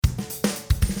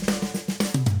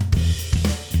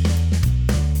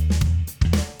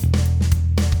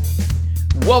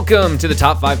Welcome to the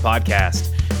Top 5 Podcast.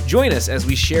 Join us as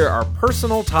we share our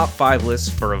personal top 5 lists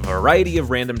for a variety of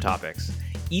random topics.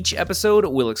 Each episode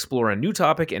will explore a new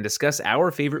topic and discuss our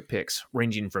favorite picks,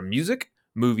 ranging from music,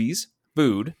 movies,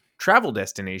 food, travel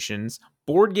destinations,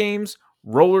 board games,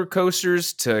 roller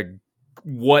coasters, to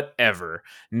whatever.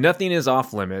 Nothing is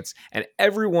off limits, and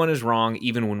everyone is wrong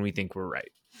even when we think we're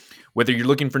right. Whether you're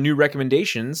looking for new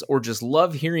recommendations or just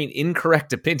love hearing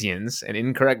incorrect opinions, and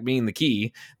incorrect being the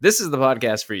key, this is the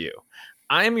podcast for you.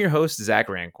 I am your host, Zach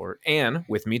Rancourt, and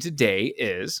with me today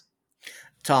is...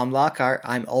 Tom Lockhart.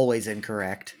 I'm always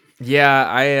incorrect. Yeah,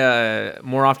 I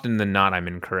more often than not, I'm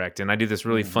incorrect, and I do this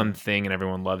really fun thing, and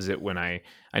everyone loves it when I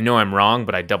know I'm wrong,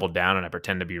 but I double down and I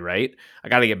pretend to be right. I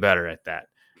got to get better at that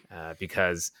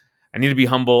because I need to be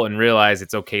humble and realize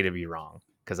it's okay to be wrong,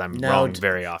 because I'm wrong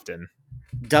very often.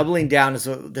 Doubling down is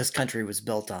what this country was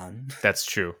built on. That's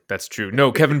true.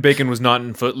 No, Kevin Bacon was not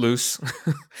in Footloose.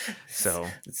 So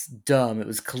it's dumb. It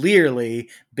was clearly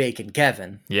Bacon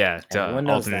Kevin. Yeah, everyone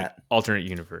knows that. Alternate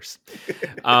universe.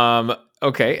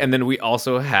 Okay, and then we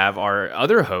also have our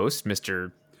other host,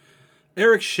 Mr.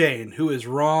 Eric Shane, who is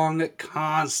wrong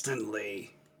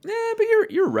constantly. Yeah, but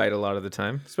you're right a lot of the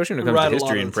time, especially when it comes to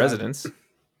history and presidents.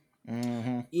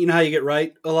 Mm-hmm. You know how you get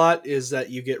right a lot is that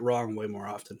you get wrong way more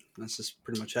often. That's just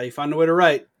pretty much how you find a way to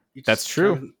right. That's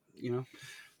true.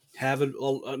 Have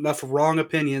enough wrong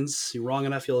opinions. You're wrong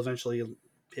enough, you'll eventually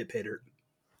hit pay dirt.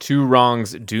 2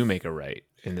 wrongs do make a right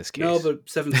in this case. No, but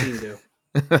 17 do.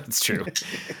 That's true.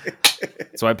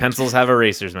 That's why pencils have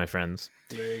erasers, my friends.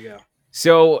 There you go.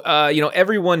 So,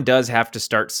 everyone does have to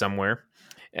start somewhere.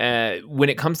 When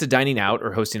it comes to dining out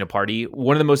or hosting a party,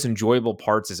 one of the most enjoyable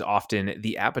parts is often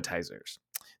the appetizers.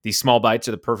 These small bites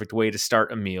are the perfect way to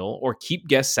start a meal or keep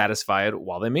guests satisfied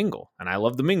while they mingle. And I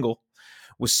love the mingle.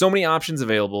 With so many options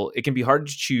available, it can be hard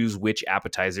to choose which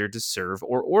appetizer to serve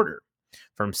or order.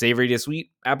 From savory to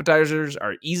sweet, appetizers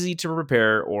are easy to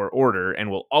prepare or order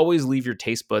and will always leave your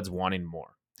taste buds wanting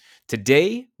more.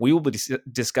 Today, we will be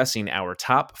discussing our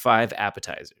top 5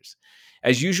 appetizers.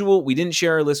 As usual, we didn't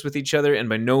share our list with each other, and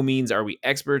by no means are we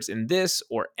experts in this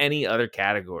or any other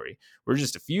category. We're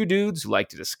just a few dudes who like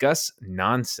to discuss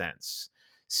nonsense.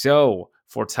 So,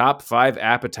 for top 5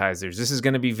 appetizers, this is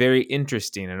going to be very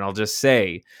interesting, and I'll just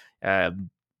say,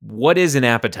 what is an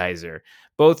appetizer?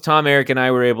 Both Tom, Eric, and I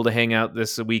were able to hang out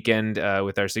this weekend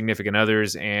with our significant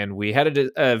others, and we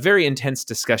had a very intense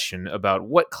discussion about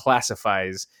what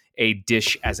classifies a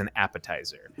dish as an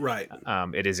appetizer. Right.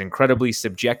 It is incredibly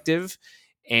subjective,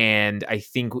 and I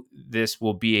think this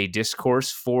will be a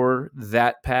discourse for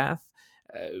that path.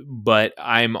 But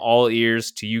I'm all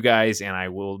ears to you guys, and I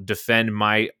will defend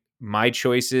my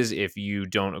choices if you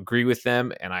don't agree with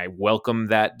them, and I welcome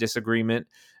that disagreement.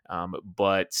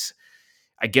 But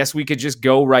I guess we could just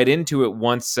go right into it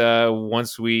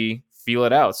once we feel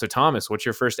it out. So, Thomas, what's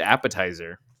your first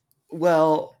appetizer?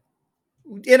 Well,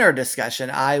 in our discussion,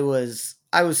 I was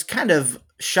kind of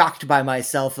shocked by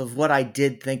myself of what I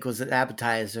did think was an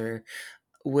appetizer,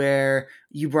 where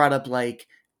you brought up like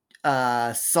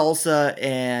salsa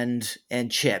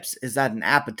and chips. Is that an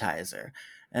appetizer?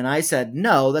 And I said,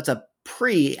 no, that's a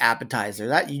pre-appetizer.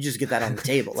 That you just get that on the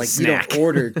table. Like you don't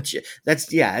order.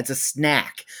 It's a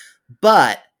snack.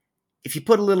 But if you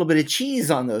put a little bit of cheese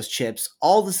on those chips,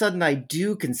 all of a sudden I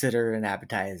do consider it an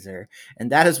appetizer.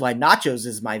 And that is why nachos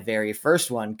is my very first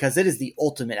one, because it is the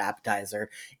ultimate appetizer.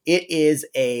 It is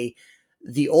the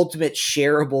ultimate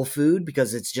shareable food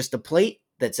because it's just a plate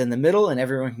that's in the middle and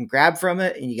everyone can grab from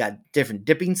it. And you got different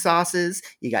dipping sauces.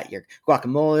 You got your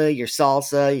guacamole, your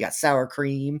salsa, you got sour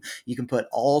cream. You can put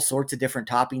all sorts of different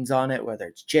toppings on it, whether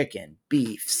it's chicken,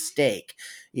 beef, steak.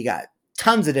 You got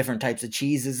tons of different types of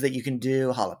cheeses that you can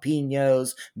do,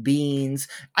 jalapenos, beans.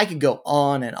 I could go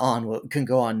on and on what can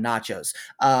go on nachos.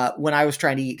 When I was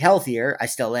trying to eat healthier, I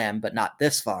still am, but not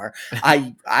this far,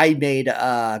 I made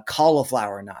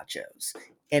cauliflower nachos,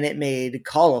 and it made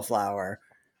cauliflower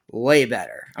way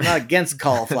better. I'm not against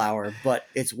cauliflower, but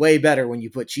it's way better when you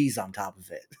put cheese on top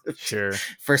of it. Sure.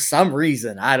 For some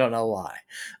reason. I don't know why.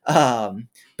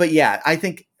 But yeah, I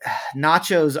think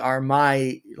nachos are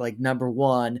my number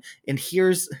one. And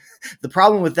here's the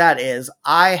problem with that is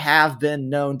I have been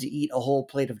known to eat a whole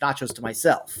plate of nachos to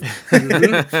myself.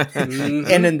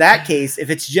 And in that case, if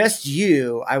it's just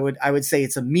you, I would say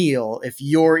it's a meal if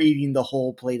you're eating the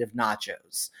whole plate of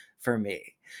nachos for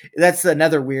me. That's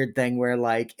another weird thing where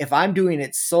if I'm doing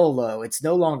it solo, it's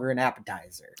no longer an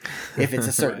appetizer if it's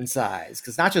a certain size,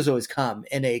 because nachos always come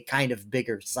in a kind of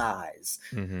bigger size.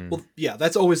 Mm-hmm. Well, yeah,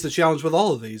 that's always the challenge with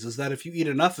all of these is that if you eat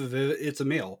enough of it, it's a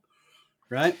meal,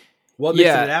 right? What makes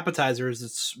it an appetizer is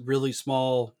it's really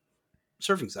small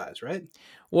serving size, right?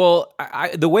 Well,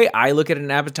 the way I look at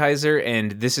an appetizer,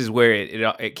 and this is where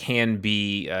it can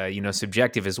be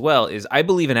subjective as well, is I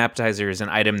believe an appetizer is an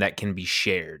item that can be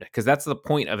shared, because that's the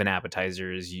point of an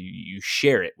appetizer, is you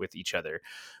share it with each other.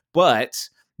 But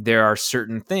there are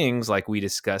certain things, like we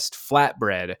discussed,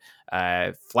 flatbread.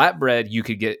 Flatbread you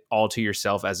could get all to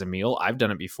yourself as a meal. I've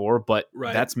done it before, but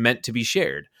that's meant to be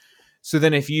shared. So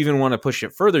then if you even want to push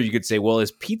it further, you could say, well,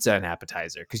 is pizza an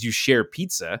appetizer? Because you share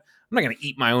pizza. I'm not going to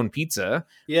eat my own pizza.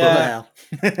 Yeah.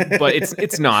 But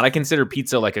it's not. I consider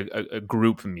pizza like a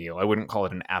group meal. I wouldn't call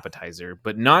it an appetizer.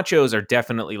 But nachos are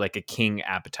definitely like a king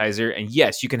appetizer. And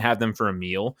yes, you can have them for a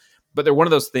meal. But they're one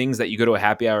of those things that you go to a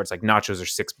happy hour, it's like nachos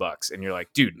are $6. And you're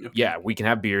like, dude, yeah, we can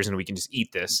have beers and we can just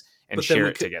eat this and share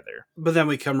it together. But then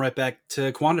we come right back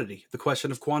to quantity, the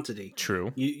question of quantity.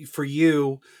 True. For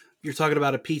you, you're talking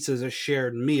about a pizza as a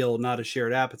shared meal, not a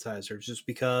shared appetizer, just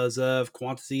because of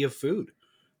quantity of food.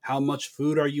 How much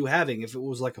food are you having? If it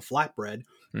was like a flatbread,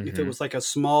 if it was like a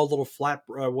small little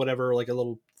whatever, like a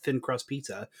little thin crust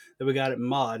pizza that we got at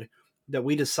Mod that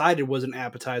we decided was an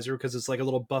appetizer because it's like a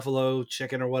little buffalo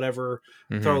chicken or whatever,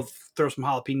 throw some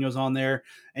jalapenos on there,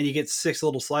 and you get 6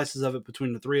 little slices of it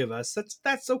between the 3 of us.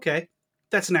 That's okay.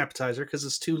 That's an appetizer because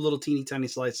it's 2 little teeny tiny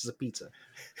slices of pizza,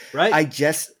 right?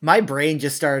 My brain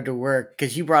just started to work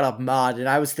because you brought up Mod, and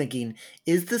I was thinking,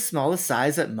 is the smallest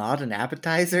size at Mod an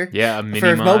appetizer? Yeah, a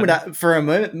mini Mod. For a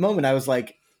moment, I was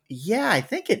like, yeah, I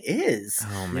think it is.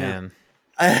 Oh man.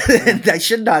 I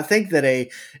should not think that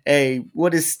a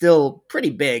what is still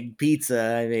pretty big pizza,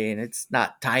 I mean, it's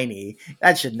not tiny,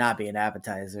 that should not be an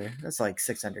appetizer. That's like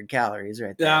 600 calories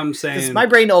right there. Yeah, I'm saying my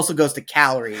brain also goes to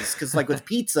calories, because like with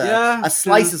pizza, a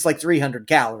slice is like 300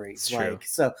 calories.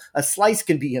 So a slice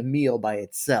can be a meal by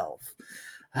itself.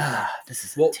 This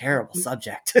is a terrible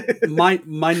subject.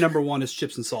 my number one is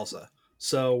chips and salsa,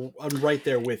 so I'm right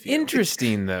there with you.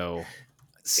 Interesting though.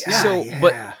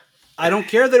 But I don't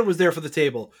care that it was there for the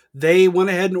table. They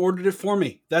went ahead and ordered it for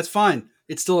me. That's fine.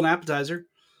 It's still an appetizer.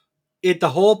 The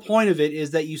whole point of it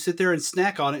is that you sit there and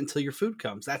snack on it until your food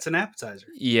comes. That's an appetizer.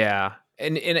 Yeah.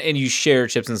 And you share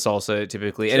chips and salsa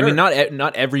typically. Sure. And I mean,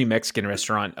 not every Mexican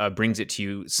restaurant brings it to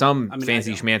you. Some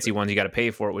fancy schmancy ones you got to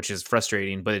pay for it, which is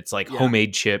frustrating, but it's like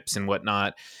homemade chips and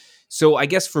whatnot. So I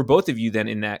guess for both of you then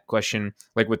in that question,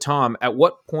 like with Tom, at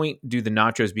what point do the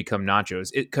nachos become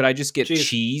nachos? Could I just get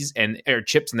cheese or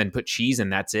chips and then put cheese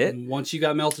and that's it? And once you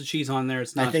got melted cheese on there,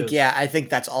 it's nachos. I think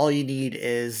that's all you need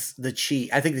is the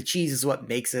cheese. I think the cheese is what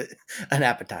makes it an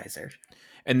appetizer.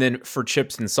 And then for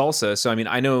chips and salsa, so I mean,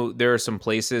 I know there are some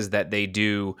places that they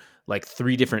do like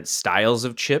 3 different styles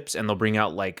of chips and they'll bring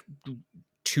out like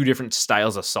 2 different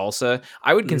styles of salsa.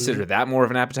 I would consider that more of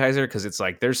an appetizer because it's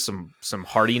like there's some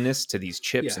heartiness to these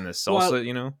chips and this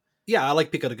salsa, Yeah, I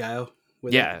like pico de gallo.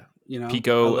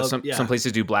 Pico. Some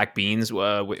places do black beans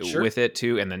with it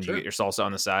too, and then you get your salsa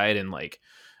on the side and like,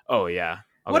 oh yeah,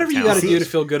 whatever you got to do to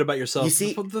feel good about yourself. You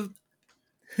see,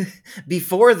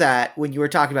 before that, when you were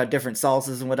talking about different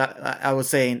salsas and what I was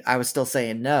saying, I was still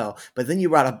saying no. But then you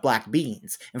brought up black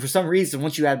beans. And for some reason,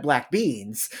 once you add black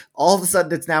beans, all of a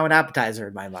sudden it's now an appetizer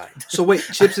in my mind. So wait,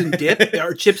 chips and dip?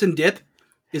 Or chips and dip?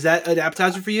 Is that an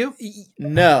appetizer for you?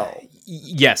 No.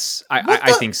 Yes,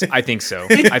 I think so. I think so.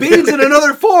 It's beans in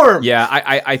another form. Yeah,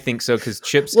 I think so because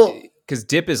chips... Because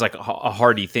dip is like a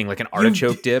hearty thing, like an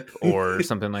artichoke dip or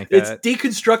something like that. It's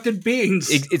deconstructed beans.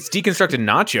 It's deconstructed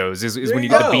nachos is when you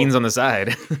get the beans on the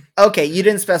side. Okay, you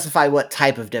didn't specify what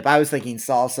type of dip. I was thinking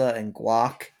salsa and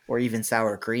guac or even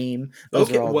sour cream. Those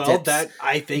are all dips. That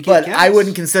I think, but I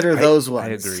wouldn't consider those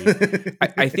ones. I agree.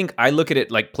 I think I look at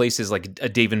it like places like a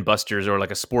Dave & Buster's or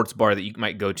like a sports bar that you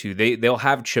might go to. They'll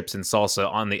have chips and salsa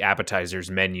on the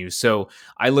appetizers menu. So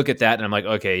I look at that and I'm like,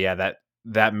 okay, yeah,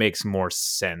 that makes more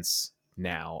sense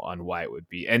now on why it would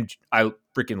be. And I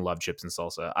freaking love chips and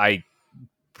salsa. I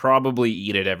probably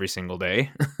eat it every single day.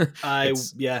 I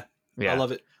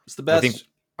love it. It's the best. I think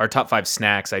our top 5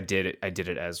 snacks, I did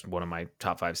it as one of my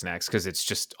top 5 snacks because it's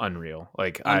just unreal.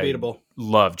 Like unbeatable. I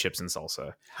love chips and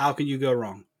salsa. How can you go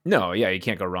wrong? No, yeah, you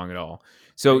can't go wrong at all.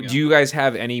 So do you guys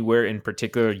have anywhere in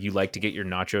particular you like to get your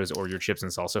nachos or your chips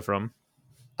and salsa from?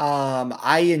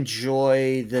 I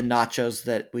enjoy the nachos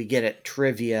that we get at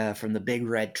Trivia from the Big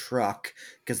Red Truck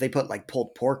because they put like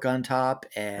pulled pork on top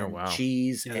and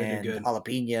cheese and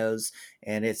jalapenos,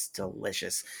 and it's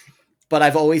delicious. But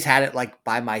I've always had it like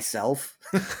by myself,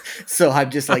 so I'm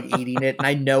just like eating it, and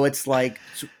I know it's like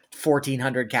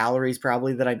 1,400 calories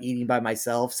probably that I'm eating by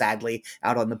myself. Sadly,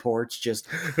 out on the porch, just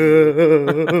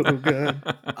oh god.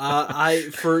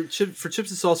 For chips and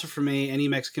salsa for me, any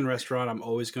Mexican restaurant, I'm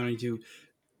always going to.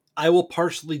 I will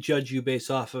partially judge you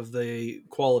based off of the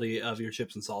quality of your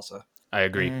chips and salsa. I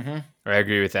agree. Mm-hmm. I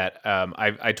agree with that.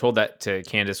 I told that to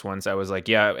Candace once. I was like,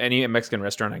 yeah, any Mexican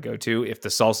restaurant I go to, if the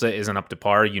salsa isn't up to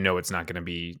par, it's not going to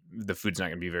be, the food's not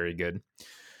going to be very good.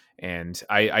 And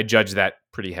I judge that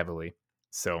pretty heavily.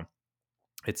 So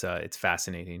it's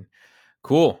fascinating.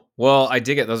 Cool. Well, I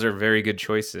dig it. Those are very good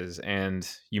choices, and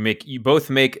you both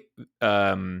make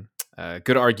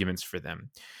good arguments for them.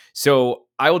 So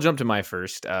I will jump to my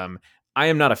first. I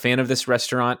am not a fan of this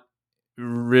restaurant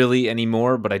really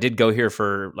anymore, but I did go here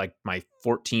for like my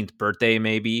 14th birthday,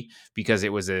 maybe, because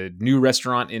it was a new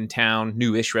restaurant in town,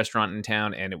 newish restaurant in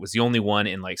town, and it was the only one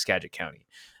in like Skagit County.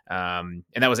 And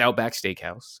that was Outback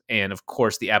Steakhouse. And of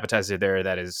course, the appetizer there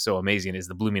that is so amazing is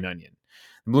the blooming onion.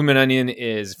 The blooming onion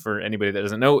is, for anybody that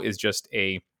doesn't know, is just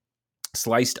a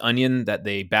sliced onion that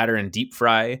they batter and deep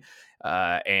fry.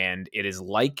 And it is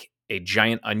like a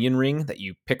giant onion ring that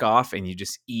you pick off and you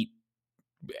just eat,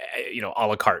 a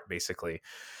la carte, basically.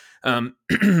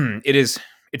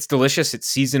 It's delicious. It's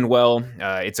seasoned well.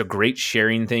 It's a great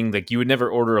sharing thing. Like, you would never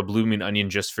order a blooming onion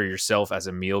just for yourself as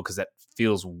a meal because that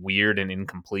feels weird and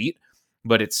incomplete.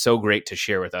 But it's so great to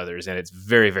share with others, and it's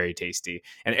very, very tasty.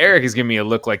 And Eric is giving me a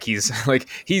look like he's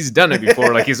done it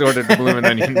before, like he's ordered the blooming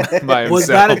onion by himself. Was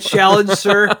that a challenge,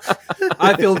 sir?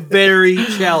 I feel very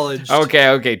challenged.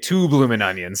 Okay, 2 blooming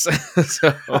onions.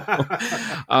 So,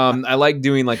 I like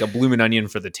doing like a blooming onion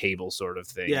for the table sort of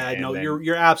thing. Yeah, and no,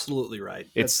 you're absolutely right.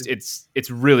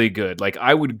 It's really good. Like,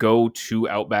 I would go to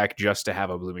Outback just to have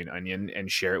a blooming onion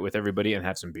and share it with everybody and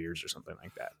have some beers or something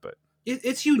like that. But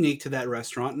it's unique to that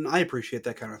restaurant, and I appreciate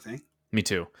that kind of thing. me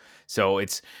too. So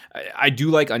I do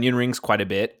like onion rings quite a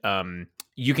bit.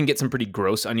 You can get some pretty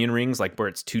gross onion rings, like where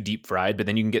it's too deep fried, but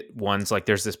then you can get ones like,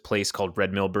 there's this place called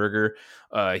Red Mill Burger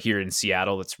here in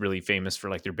Seattle that's really famous for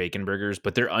like their bacon burgers,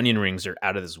 but their onion rings are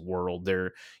out of this world.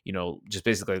 They're, just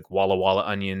basically like Walla Walla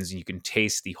onions, and you can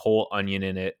taste the whole onion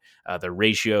in it. The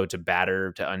ratio to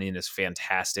batter to onion is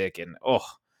fantastic, and oh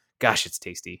gosh, it's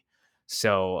tasty.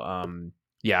 So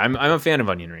yeah, I'm a fan of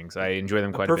onion rings. I enjoy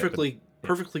them quite a bit.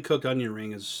 Perfectly cooked onion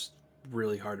ring is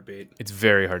really hard to beat. It's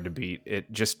very hard to beat.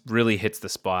 It just really hits the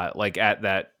spot. Like at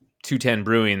that 210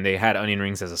 Brewing, they had onion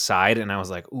rings as a side, and I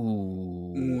was like,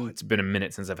 ooh, it's been a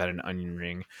minute since I've had an onion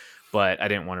ring, but I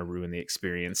didn't want to ruin the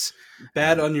experience.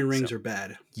 Bad onion rings are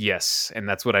bad. Yes, and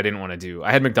that's what I didn't want to do.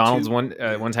 I had McDonald's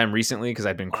one time recently because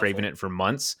I'd been craving it for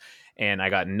months, and I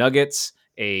got nuggets,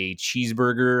 a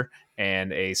cheeseburger,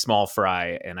 and a small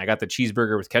fry. And I got the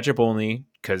cheeseburger with ketchup only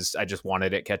because I just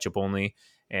wanted it ketchup only.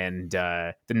 And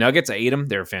the nuggets, I ate them.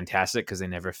 They're fantastic because they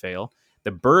never fail.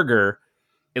 The burger,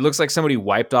 it looks like somebody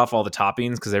wiped off all the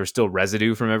toppings because there was still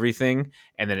residue from everything.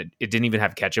 And then it didn't even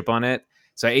have ketchup on it.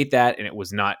 So I ate that, and it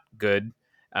was not good.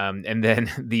 And then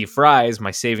the fries,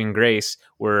 my saving grace,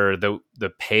 were the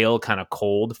pale kind of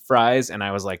cold fries. And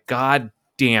I was like, God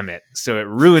damn it. So it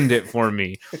ruined it for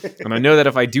me. And I know that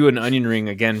if I do an onion ring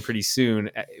again pretty soon,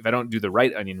 if I don't do the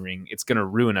right onion ring, it's going to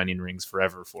ruin onion rings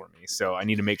forever for me. So I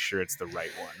need to make sure it's the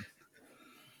right one.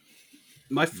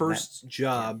 My first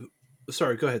job...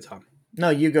 Sorry, go ahead, Tom. No,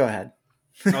 you go ahead.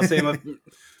 I'll say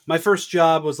my first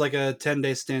job was like a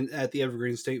 10-day stint at the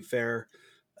Evergreen State Fair.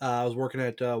 I was working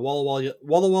at Walla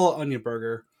Walla Onion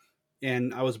Burger,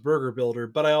 and I was a burger builder,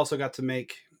 but I also got to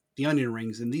make the onion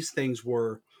rings, and these things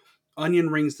were onion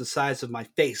rings the size of my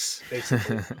face,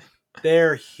 basically.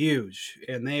 They're huge,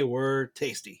 and they were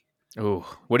tasty. Oh,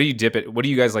 what do you dip it? What do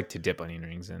you guys like to dip onion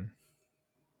rings in?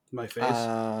 My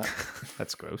face.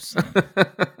 That's gross.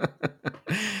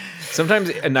 Sometimes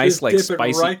a nice just like dip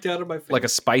spicy, it right down to my face. like a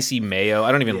spicy mayo.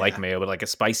 I don't even like mayo, but like a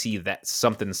spicy that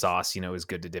something sauce, is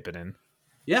good to dip it in.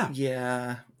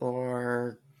 Yeah.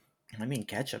 Or, I mean,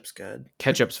 ketchup's good.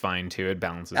 Ketchup's fine too. It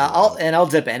balances. I'll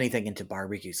dip anything into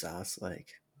barbecue sauce.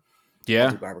 Like, yeah,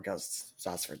 I'll do barbecue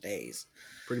sauce for days.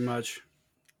 Pretty much.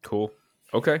 Cool.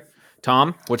 Okay,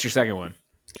 Tom, what's your second one?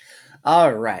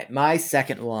 All right, my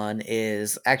second one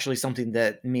is actually something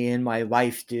that me and my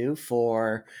wife do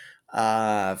for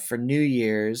New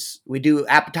Year's. We do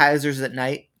appetizers at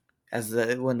night.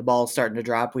 When the ball's starting to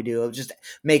drop, we do just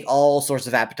make all sorts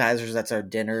of appetizers. That's our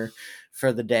dinner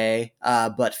for the day.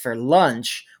 But for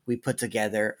lunch, we put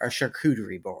together a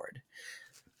charcuterie board.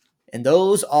 And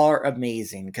those are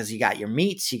amazing because you got your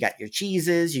meats, you got your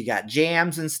cheeses, you got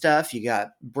jams and stuff, you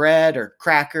got bread or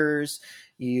crackers,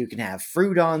 you can have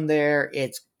fruit on there.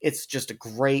 It's just a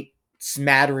great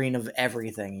smattering of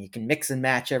everything. You can mix and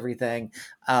match everything.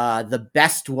 The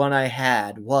best one I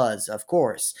had was, of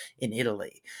course, in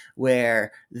Italy,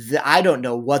 where I don't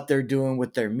know what they're doing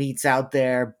with their meats out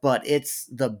there, but it's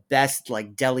the best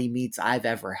like deli meats I've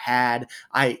ever had.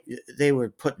 They were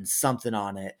putting something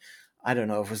on it. I don't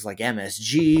know if it was like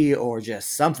MSG or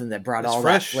just something that brought It's all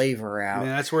fresh. that flavor out.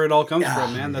 Man, that's where it all comes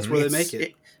from, man. That's where they make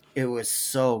it. It was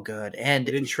so good, and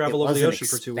They didn't travel it over the wasn't ocean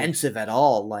for 2 weeks. expensive at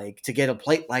all. Like to get a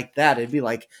plate like that, it'd be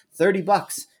like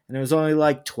 $30, and it was only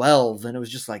like 12, and it was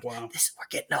just like, Wow. we're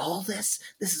getting all this.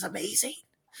 This is amazing.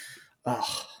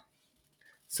 Oh,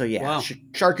 so yeah, Wow.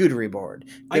 charcuterie board.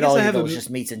 I Get guess all I have those just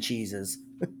meats and cheeses.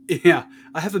 Yeah,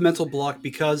 I have a mental block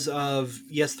because of,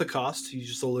 yes, the cost. You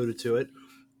just alluded to it,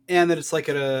 and that it's like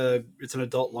it's an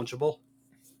adult Lunchable,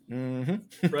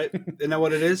 Mm-hmm. right? Isn't that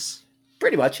what it is?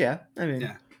 Pretty much, yeah. I mean,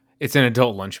 Yeah. It's an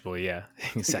adult Lunchable, yeah,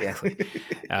 exactly.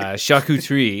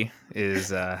 Charcuterie is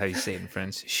how you say it in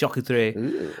French. Charcuterie.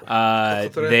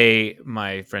 Ooh.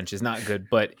 My French is not good,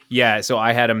 but yeah. So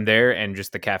I had them there, and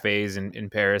just the cafes in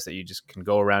Paris that you just can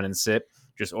go around and sip.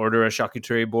 Just order a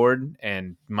charcuterie board,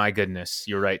 and my goodness,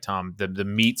 you're right, Tom. The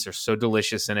meats are so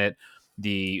delicious in it.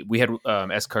 We had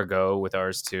escargot with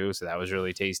ours too, so that was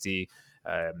really tasty.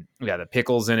 The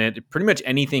pickles in it. Pretty much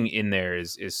anything in there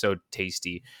is so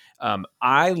tasty.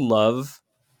 I love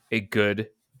a good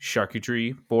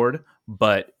charcuterie board,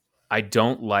 but I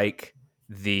don't like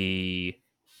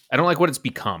what it's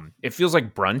become. It feels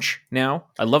like brunch now.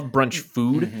 I love brunch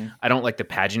food. Mm-hmm. I don't like the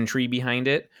pageantry behind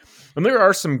it. And there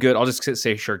are some good. I'll just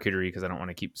say charcuterie because I don't want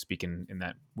to keep speaking in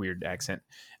that weird accent.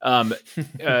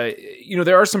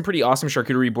 There are some pretty awesome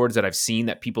charcuterie boards that I've seen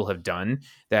that people have done.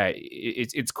 That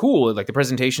it's cool. Like the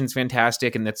presentation's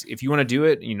fantastic, and that's if you want to do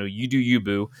it, you do you,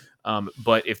 boo.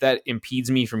 But if that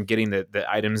impedes me from getting the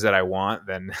items that I want,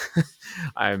 then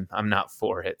I'm not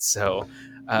for it. So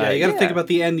you got to think about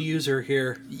the end user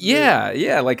here.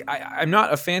 Yeah. Like I'm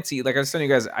not a fancy. Like I was telling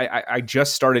you guys, I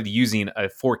just started using a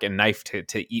fork and knife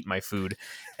to eat my food,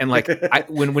 and like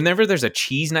whenever there's a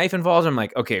cheese knife involved, I'm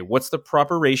like, okay, what's the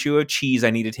proper ratio of cheese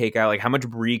I need to take out? Like how much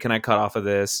brie can I cut off of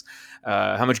this?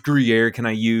 How much Gruyere can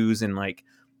I use? And like,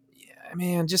 yeah,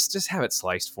 man, just have it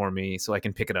sliced for me so I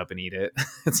can pick it up and eat it.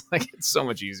 It's so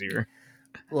much easier.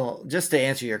 Well, just to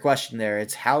answer your question there,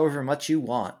 it's however much you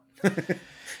want.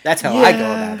 That's how I go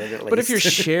about it, at least. But if you're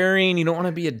sharing, you don't want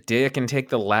to be a dick and take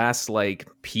the last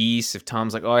piece. If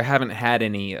Tom's like, oh, I haven't had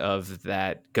any of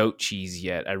that goat cheese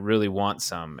yet. I really want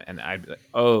some. And I'd be like,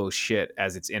 oh, shit,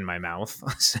 as it's in my mouth.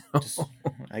 So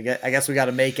I guess we got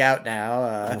to make out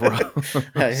now.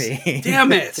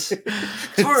 Damn it.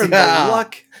 Turn the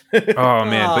luck. Oh,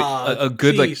 man. But a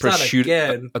good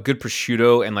prosciutto, a good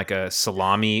prosciutto and like a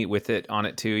salami with it on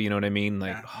it, too. You know what I mean?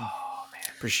 Like, oh, man.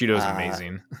 Prosciutto's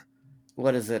amazing.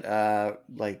 What is it?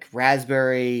 Like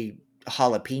raspberry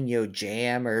jalapeno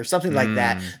jam or something like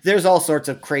that. There's all sorts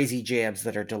of crazy jams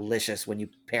that are delicious when you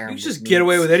pair them. You just get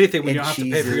away with anything when you don't have to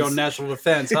pay for your own national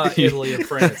defense, huh? Italy and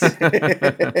France.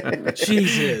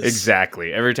 Jesus.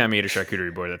 Exactly. Every time I eat a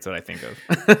charcuterie board, that's what I think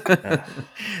of.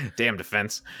 Damn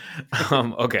defense.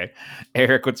 Okay.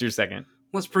 Eric, what's your second?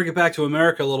 Let's bring it back to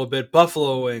America a little bit.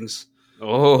 Buffalo wings.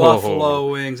 Oh,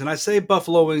 Buffalo wings. And I say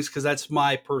buffalo wings because that's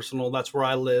that's where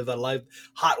I live. I like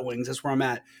hot wings. That's where I'm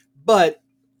at. But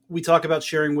we talk about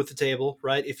sharing with the table,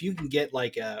 right? If you can get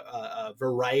like a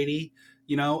variety,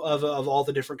 of all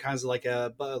the different kinds of like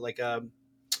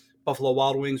Buffalo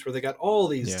Wild Wings where they got all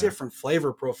these different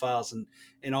flavor profiles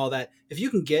and all that. If you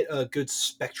can get a good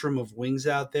spectrum of wings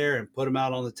out there and put them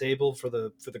out on the table for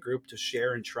the group to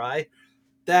share and try,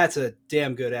 that's a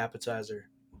damn good appetizer.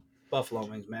 Buffalo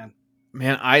wings, man.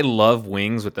 Man, I love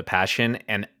wings with the passion,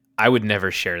 and I would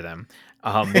never share them.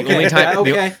 Only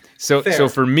time, so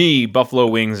for me, buffalo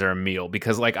wings are a meal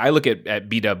because, like, I look at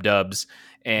B-dubs,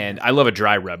 and I love a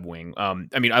dry rub wing.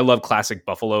 I mean, I love classic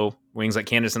buffalo wings. Like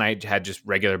Candace and I had just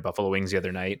regular buffalo wings the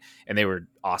other night, and they were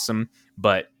awesome.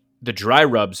 But the dry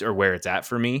rubs are where it's at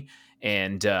for me,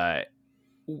 and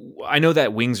I know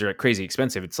that wings are crazy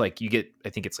expensive. It's like you get, I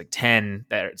think it's like 10,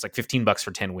 it's like $15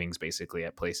 for 10 wings basically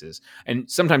at places. And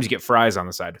sometimes you get fries on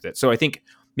the side with it. So I think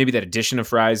maybe that addition of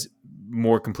fries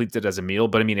more completes it as a meal.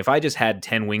 But I mean, if I just had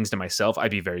 10 wings to myself,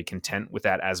 I'd be very content with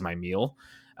that as my meal.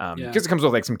 Because it comes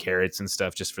with like some carrots and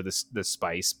stuff just for the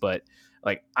spice. But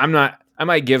like, I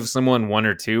might give someone one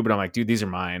or two, but I'm like, dude, these are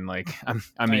mine. Like I'm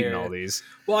eating all these.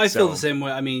 Well, I feel the same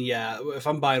way. I mean, yeah, if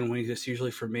I'm buying wings, it's usually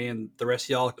for me, and the rest of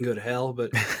y'all can go to hell.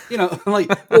 But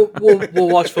like we'll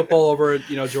watch football over at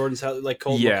Jordan's house. Like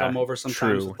Colton will come over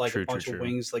sometimes with like a bunch of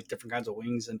wings, like different kinds of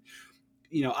wings, and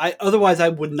otherwise I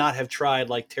would not have tried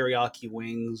like teriyaki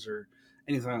wings or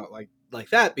anything like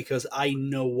that because I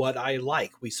know what I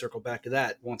like. We circle back to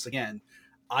that once again.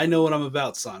 I know what I'm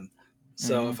about, son.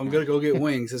 So if I'm going to go get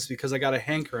wings, it's because I got a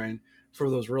hankering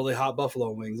for those really hot buffalo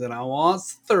wings, and I want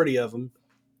 30 of them,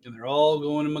 and they're all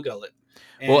going in my gullet.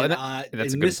 And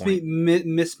that's a good point.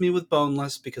 Miss me with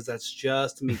boneless because that's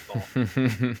just a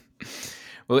meatball.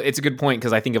 Well, it's a good point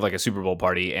because I think of like a Super Bowl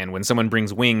party, and when someone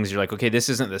brings wings, you're like, okay, this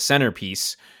isn't the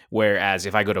centerpiece. Whereas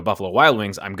if I go to Buffalo Wild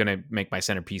Wings, I'm going to make my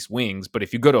centerpiece wings. But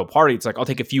if you go to a party, it's like, I'll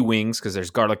take a few wings because there's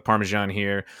garlic parmesan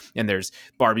here and there's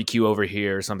barbecue over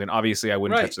here or something. Obviously, I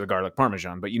wouldn't touch the garlic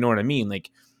parmesan, but you know what I mean?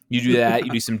 Like, you do that,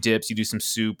 you do some dips, you do some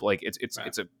soup. Like, it's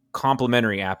a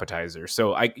complimentary appetizer.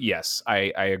 So I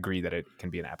agree that it can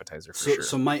be an appetizer for sure.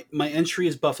 So my entry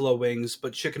is buffalo wings,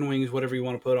 but chicken wings, whatever you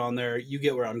want to put on there, you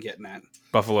get where I'm getting at.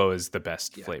 Buffalo is the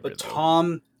best flavor. But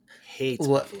Tom hates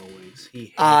buffalo wings.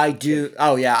 I do.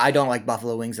 Oh yeah, I don't like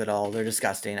buffalo wings at all. They're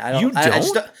disgusting. I don't. You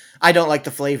don't? I don't like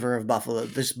the flavor of buffalo.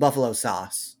 There's buffalo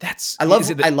sauce. I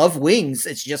love wings.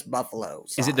 It's just buffalo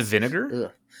sauce. Is it the vinegar?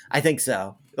 Ugh. I think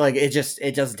so. Like it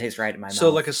doesn't taste right in my mouth. So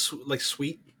like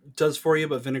sweet does for you,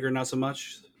 but vinegar not so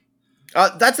much.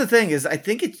 That's the thing is I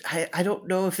think I don't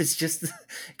know if it's just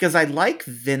because I like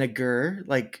vinegar.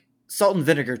 Like salt and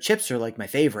vinegar chips are like my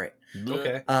favorite.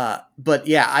 Okay. But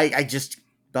yeah, I just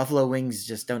buffalo wings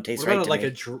just don't taste right to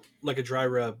me. Like a dry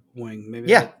rub wing, maybe.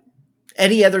 Yeah.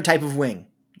 Any other type of wing.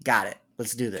 Got it.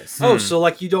 Let's do this. Oh, so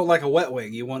like you don't like a wet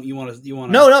wing? You want?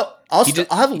 No. I'll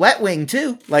have a wet wing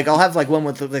too. Like I'll have like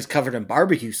one that's covered in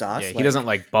barbecue sauce. Yeah, like, he doesn't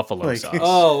like buffalo sauce.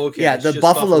 Oh, okay. Yeah, the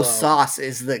buffalo sauce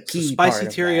is the key. So spicy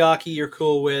part teriyaki, you're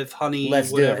cool with honey,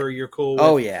 whatever you're cool with.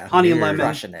 Oh yeah, honey and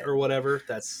lemon or whatever.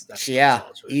 That's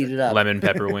eat it up. Lemon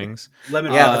pepper wings.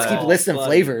 Let's keep listing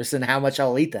flavors and how much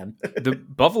I'll eat them. The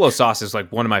buffalo sauce is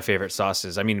like one of my favorite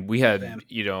sauces. I mean, we had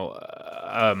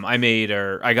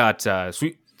I got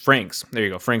sweet Frank's. There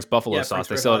you go. Frank's buffalo sauce.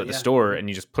 They sell it at the store, and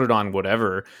you just put it on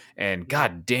whatever. And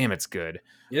god damn, it's good.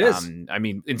 It is. I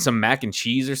mean, in some mac and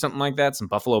cheese or something like that, some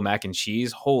buffalo mac and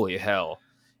cheese. Holy hell,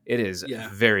 it is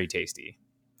very tasty.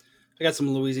 I got some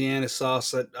Louisiana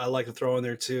sauce that I like to throw in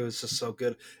there too. It's just so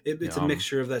good. It's a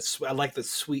mixture of that. I like the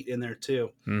sweet in there too.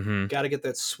 Mm-hmm. Got to get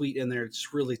that sweet in there. It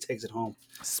just really takes it home.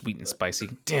 Sweet and spicy.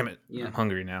 Damn it. Yeah. I'm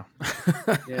hungry now.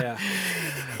 Yeah.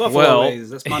 Buffalo wings.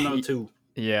 That's my number 2.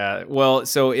 Yeah. Well,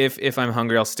 so if I'm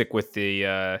hungry, I'll stick with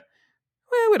the.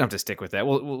 We don't have to stick with that.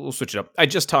 We'll switch it up. I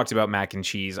just talked about mac and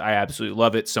cheese. I absolutely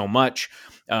love it so much.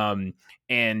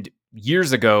 And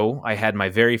years ago, I had my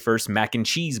very first mac and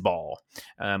cheese ball,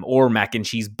 or mac and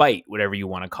cheese bite, whatever you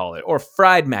want to call it, or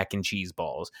fried mac and cheese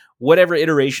balls, whatever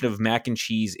iteration of mac and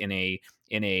cheese in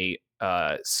a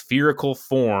spherical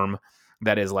form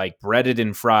that is like breaded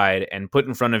and fried and put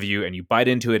in front of you, and you bite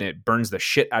into it and it burns the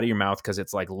shit out of your mouth because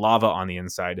it's like lava on the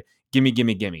inside.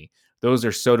 Gimme. Those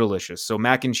are so delicious. So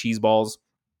mac and cheese balls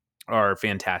are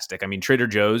fantastic. I mean, Trader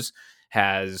Joe's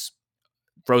has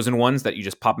frozen ones that you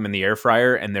just pop them in the air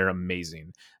fryer and they're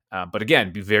amazing. But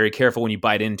again, be very careful when you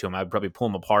bite into them. I would probably pull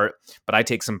them apart, but I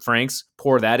take some Frank's,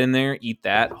 pour that in there, eat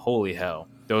that. Holy hell.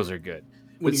 Those are good.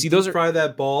 When you fry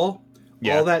that ball,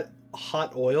 all that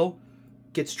hot oil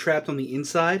gets trapped on the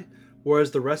inside,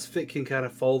 whereas the rest of it can kind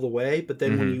of fall away. But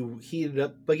then when you heat it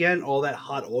up again, all that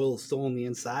hot oil is still on the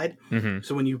inside. Mm-hmm.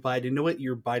 So when you bite into it,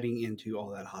 you're biting into all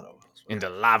that hot oil. Into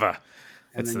lava.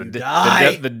 It's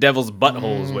the devil's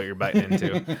butthole is what you're biting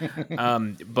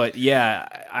into. But yeah,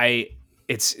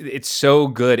 it's so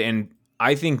good. And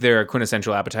I think they're a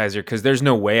quintessential appetizer because there's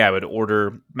no way I would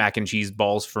order mac and cheese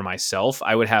balls for myself.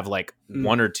 I would have like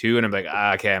one or two and I'm like,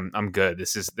 okay, I'm good.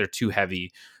 They're too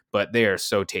heavy. But they are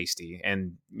so tasty.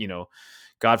 And,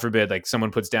 God forbid, like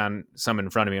someone puts down some in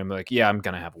front of me. I'm like, yeah, I'm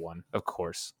going to have one, of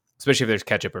course. Especially if there's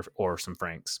ketchup or some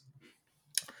Frank's.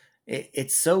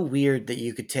 It's so weird that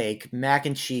you could take mac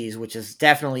and cheese, which is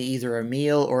definitely either a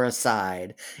meal or a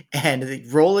side, and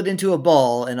roll it into a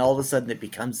ball, and all of a sudden it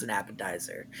becomes an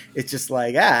appetizer. It's just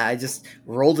like, I just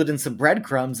rolled it in some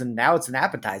breadcrumbs, and now it's an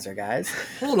appetizer, guys.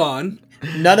 Hold on.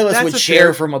 None of us would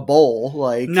share from a bowl.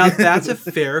 Like now, that's a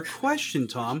fair question,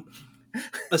 Tom.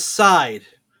 A side,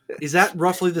 is that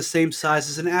roughly the same size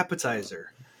as an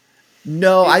appetizer?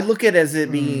 No, I look at it as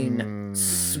it being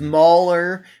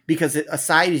smaller because a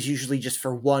side is usually just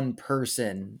for one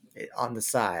person on the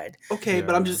side. Okay,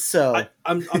 but I'm just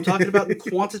I'm talking about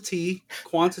quantity,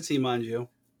 mind you.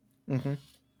 Mm-hmm.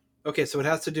 Okay, so it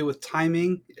has to do with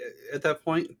timing at that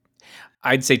point.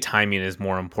 I'd say timing is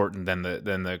more important than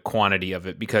the quantity of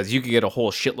it because you could get a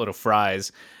whole shitload of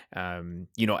fries.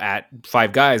 At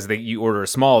Five Guys, you order a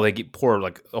small, they pour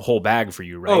like a whole bag for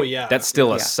you, right? Oh yeah, that's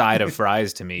still a side of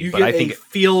fries to me. But get I think a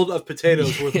field of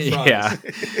potatoes worth of fries.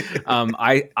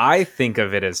 Yeah, I think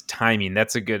of it as timing.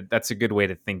 That's a good way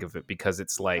to think of it because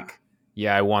it's like,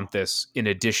 I want this in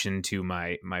addition to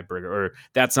my burger, or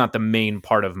that's not the main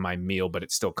part of my meal, but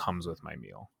it still comes with my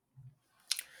meal.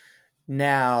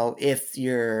 Now, if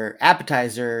your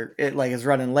appetizer is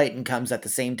running late and comes at the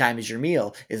same time as your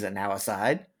meal, is it now a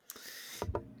side?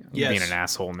 You're being Yes. an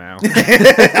asshole now.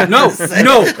 No,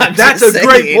 I'm that's just a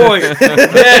great saying. point.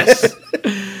 Yes.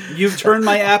 You've turned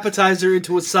my appetizer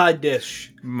into a side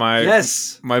dish.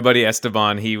 Yes. My buddy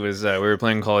Esteban, he was we were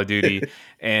playing Call of Duty,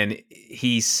 and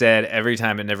he said every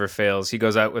time, it never fails, he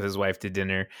goes out with his wife to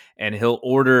dinner and he'll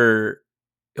order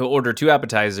 2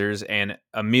 appetizers and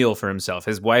a meal for himself.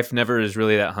 His wife never is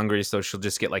really that hungry, so she'll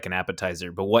just get like an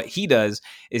appetizer. But what he does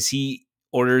is he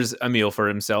orders a meal for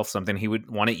himself, something he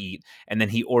would want to eat, and then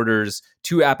he orders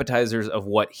 2 appetizers of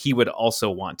what he would also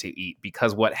want to eat.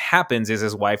 Because what happens is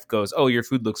his wife goes, "Oh, your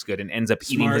food looks good," and ends up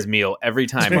eating Smart. his meal every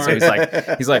time. Smart.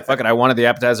 So he's like, "Fuck it, I wanted the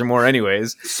appetizer more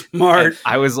anyways." Smart. And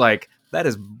I was like, "That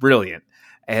is brilliant."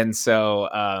 And so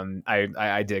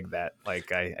I dig that.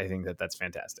 Like I think that's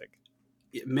fantastic.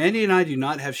 Mandy and I do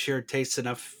not have shared tastes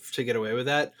enough to get away with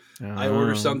that. I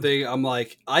order Oh. something. I'm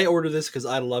like, I order this because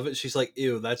I love it. She's like,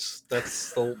 ew, that's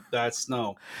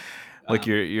no. Like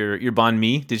your banh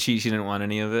mi. Did she didn't want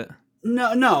any of it?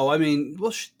 No. I mean,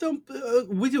 well,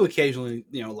 we do occasionally,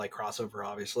 like crossover,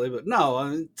 obviously, but no. I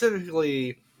mean,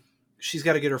 typically, she's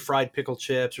got to get her fried pickle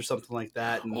chips or something like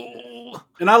that,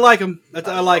 and I like them.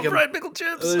 I like them. Fried pickle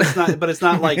chips. It's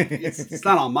not like it's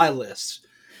not on my list.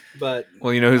 But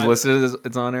Well, you know whose list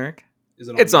it's on, Eric? is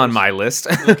it It's on yours? my list.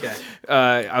 Okay.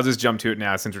 I'll just jump to it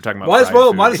now since we're talking about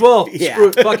Might as well. Yeah. Screw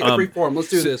it. Fuck it. Free form. Let's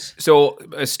do this. So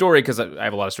a story, because I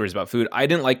have a lot of stories about food. I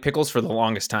didn't like pickles for the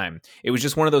longest time. It was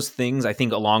just one of those things, I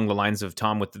think, along the lines of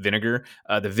Tom with the vinegar.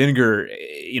 The vinegar,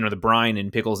 the brine in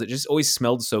pickles, it just always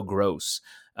smelled so gross.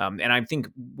 And I think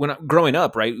when growing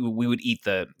up, right, we would eat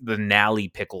the Nally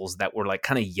pickles that were like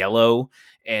kind of yellow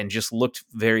and just looked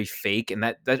very fake. And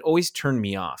that always turned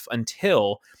me off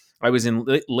until I was in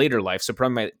later life. So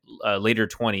probably my later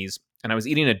 20s. And I was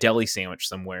eating a deli sandwich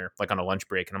somewhere, like on a lunch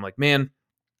break. And I'm like, man,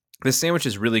 this sandwich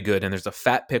is really good. And there's a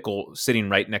fat pickle sitting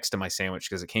right next to my sandwich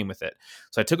because it came with it.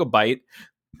 So I took a bite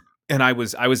and I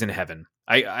was in heaven.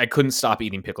 I couldn't stop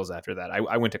eating pickles after that.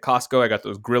 I went to Costco. I got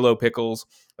those Grillo pickles.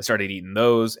 I started eating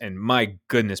those. And my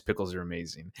goodness, pickles are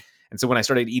amazing. And so when I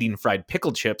started eating fried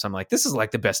pickle chips, I'm like, this is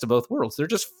like the best of both worlds. They're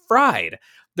just fried.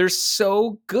 They're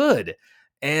so good.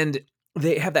 And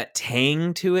they have that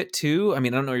tang to it too. I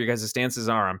mean, I don't know what your guys' stances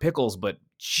are on pickles, but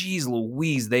geez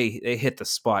Louise, they hit the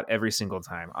spot every single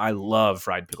time. I love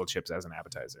fried pickle chips as an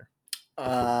appetizer.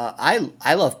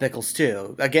 I love pickles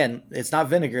too. Again, it's not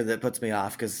vinegar that puts me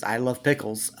off because I love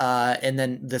pickles. And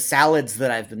then the salads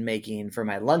that I've been making for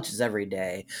my lunches every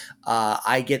day,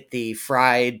 I get the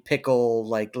fried pickle,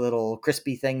 like little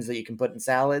crispy things that you can put in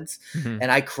salads,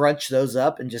 and I crunch those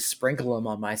up and just sprinkle them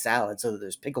on my salad so that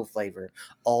there's pickle flavor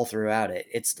all throughout it.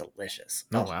 It's delicious.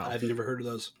 Oh wow. I've never heard of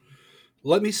those.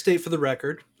 Let me state for the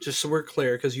record, just so we're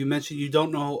clear, because you mentioned you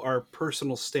don't know our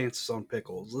personal stances on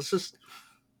pickles. Let's just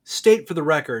state for the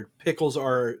record, pickles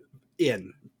are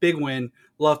in. Big win.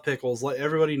 Love pickles. Let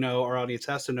everybody know, our audience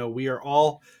has to know, we are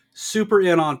all super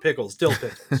in on pickles. Dill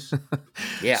pickles.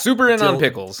 Yeah. Super in on Dill-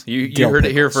 pickles. You dill heard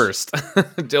it here pickles.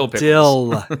 first. Dill pickles.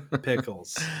 Dill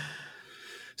pickles.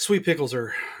 Sweet pickles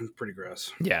are pretty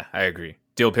gross. Yeah, I agree.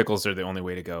 Dill pickles are the only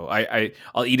way to go.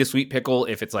 I'll eat a sweet pickle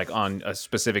if it's like on a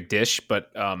specific dish, but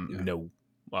no.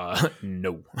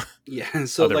 No. Yeah,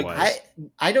 so Otherwise.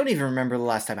 I don't even remember the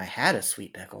last time I had a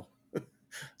sweet pickle. A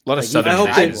lot of Like, southern I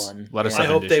hope they- dishes. A lot of Yeah. I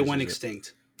southern hope they dishes went use it.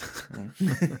 extinct.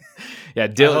 Yeah, I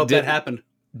dill. hope that happened.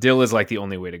 Dill is like the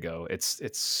only way to go. It's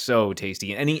so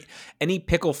tasty. And any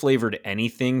pickle flavored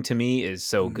anything to me is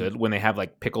so good. When they have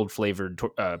like pickled flavored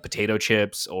potato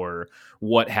chips or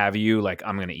what have you, like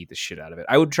I'm gonna eat the shit out of it.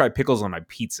 I would try pickles on my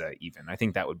pizza even. I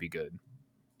think that would be good,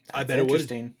 I bet it would.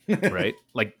 Interesting. right?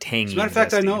 Like tangy. As a matter of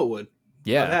fact, I know it would.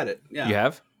 Yeah, I've had it. Yeah. You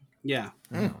have? Yeah.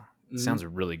 Oh, Mhm. sounds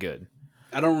really good.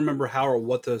 I don't remember how or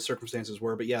what the circumstances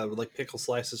were, but yeah, they were like pickle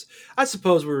slices. I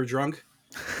suppose we were drunk,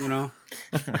 you know.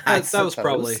 That was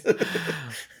probably.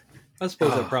 I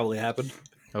suppose that probably happened.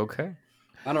 Okay.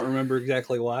 I don't remember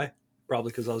exactly why.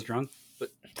 Probably because I was drunk, but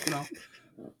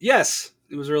yes,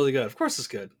 it was really good. Of course, it's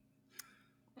good.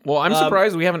 Well, I'm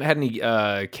surprised we haven't had any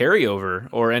carryover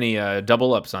or any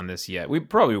double ups on this yet. We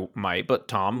probably might, but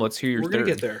Tom, let's hear your We're third.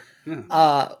 gonna get there.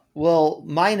 Yeah. Well,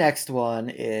 my next one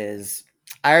is,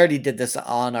 I already did this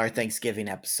on our Thanksgiving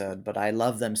episode, but I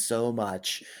love them so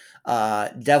much.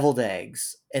 Deviled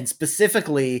eggs, and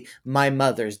specifically my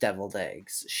mother's deviled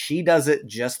eggs. She does it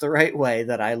just the right way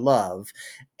that I love.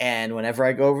 And whenever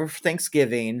I go over for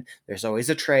Thanksgiving, there's always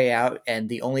a tray out, and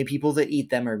the only people that eat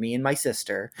them are me and my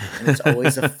sister. And it's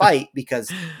always a fight because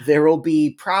there will be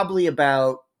probably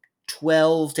about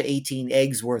 12 to 18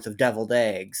 eggs worth of deviled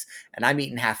eggs, and I'm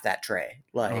eating half that tray.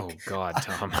 Like, Oh God,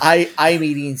 Tom. I'm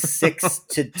eating 6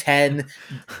 to 10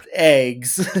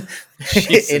 eggs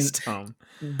Jesus, in Tom.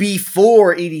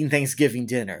 before eating Thanksgiving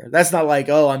dinner. That's not like,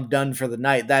 oh, I'm done for the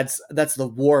night. That's the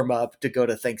warm up to go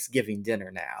to Thanksgiving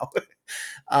dinner now.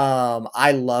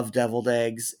 I love deviled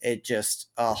eggs. It just,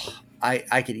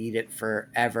 I could eat it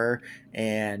forever,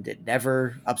 and it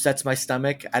never upsets my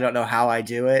stomach. I don't know how I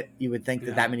do it. You would think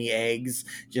that many eggs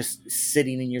just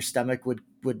sitting in your stomach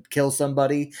would kill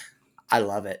somebody. I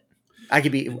love it.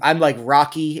 I'm like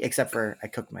Rocky, except for I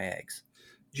cook my eggs.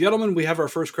 Gentlemen, we have our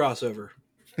first crossover.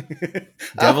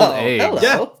 Deviled eggs.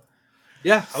 Hello.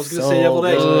 Yeah, I was going to say deviled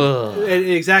eggs.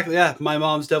 Exactly. Yeah, my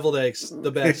mom's deviled eggs,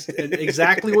 the best. And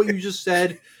exactly what you just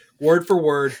said, word for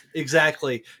word.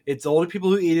 Exactly. It's the only people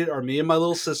who eat it are me and my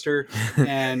little sister,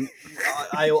 and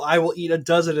I will eat a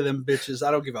dozen of them bitches.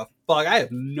 I don't give a fuck. I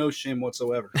have no shame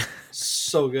whatsoever.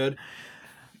 So good.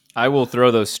 I will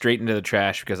throw those straight into the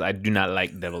trash because I do not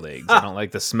like deviled eggs. I don't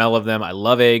like the smell of them. I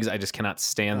love eggs. I just cannot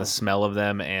stand the smell of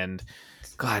them. And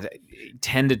God,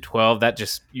 10 to 12, that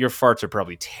just, your farts are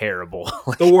probably terrible.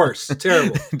 The worst.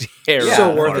 Terrible. Terrible.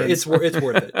 So worth it. It's worth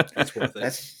it. It's worth it.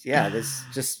 This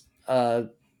just,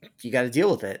 you got to deal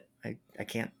with it. I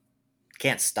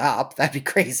can't stop. That'd be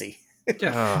crazy.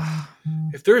 Yeah.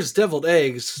 If there's deviled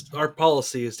eggs, our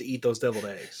policy is to eat those deviled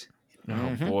eggs.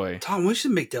 Oh boy, Tom, we should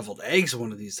make deviled eggs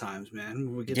one of these times,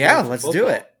 man. Let's do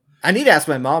it. I need to ask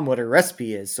my mom what her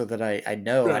recipe is so that I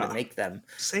know how to make them.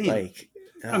 Same. Like,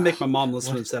 I'm gonna make my mom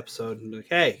listen to this episode and be like,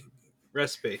 "Hey,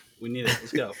 recipe, we need it.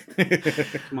 Let's go.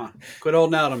 Come on, quit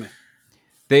holding out on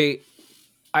me."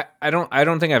 I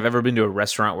don't think I've ever been to a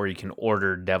restaurant where you can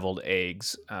order deviled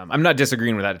eggs. I'm not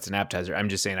disagreeing with that; it's an appetizer. I'm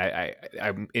just saying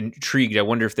I'm intrigued. I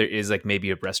wonder if there is like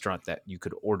maybe a restaurant that you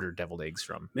could order deviled eggs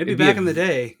from. Maybe back in the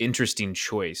day. Interesting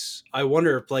choice. I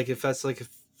wonder if that's like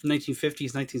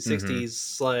 1950s,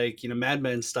 1960s, like Mad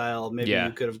Men style. Maybe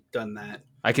you could have done that.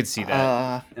 I could see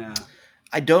that. Yeah.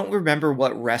 I don't remember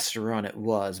what restaurant it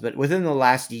was, but within the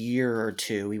last year or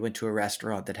two, we went to a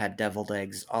restaurant that had deviled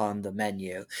eggs on the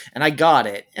menu, and I got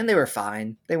it, and they were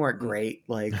fine. They weren't great.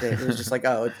 Like, it was just like,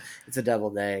 oh, it's a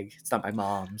deviled egg. It's not my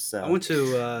mom's. So I went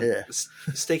to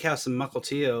steakhouse in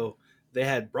Mukilteo. They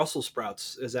had Brussels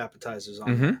sprouts as appetizers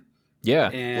on there. Yeah,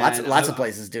 and lots of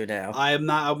places do now. I'm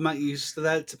not used to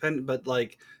that, but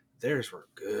like theirs were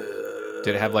good.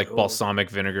 Did it have like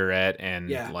balsamic vinaigrette and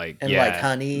like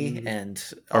honey and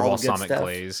or balsamic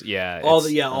glaze? Yeah, all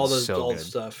the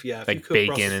stuff. Yeah, like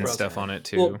bacon and stuff on it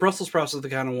too. Well, Brussels sprouts are the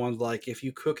kind of ones like if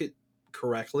you cook it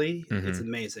correctly, it's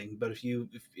amazing. But if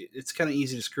it's kind of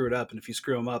easy to screw it up, and if you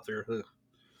screw them up, they're.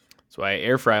 So I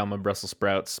air fry all my Brussels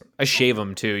sprouts. I shave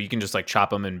them too. You can just like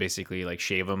chop them and basically like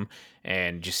shave them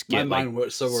and just get mine were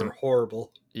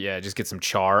horrible. Yeah, just get some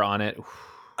char on it.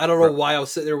 I don't know why I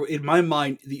was sitting there. In my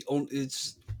mind,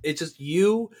 it's just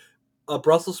you, a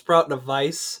Brussels sprout, and a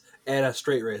vice, and a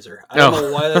straight razor. I don't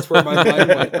know why that's where my mind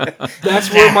went.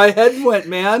 That's where my head went,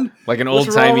 man. Like an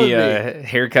old timey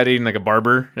haircutting, like a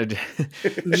barber.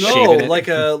 No,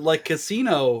 like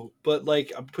casino, but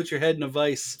like put your head in a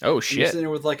vice. Oh shit! You're sitting there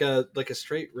with like a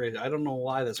straight razor. I don't know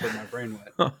why that's where my brain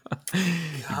went.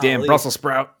 Damn Brussels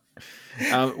sprout.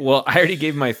 Well, I already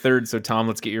gave my third, so Tom,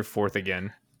 let's get your fourth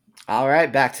again. All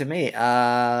right, back to me.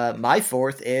 My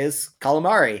fourth is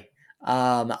calamari.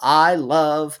 I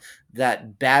love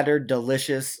that battered,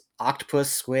 delicious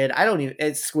octopus squid.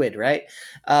 It's squid, right?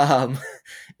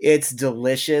 It's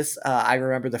delicious. I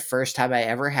remember the first time I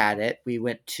ever had it. We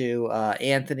went to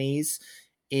Anthony's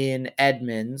in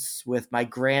Edmonds with my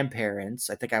grandparents.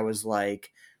 I think I was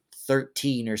like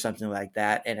 13 or something like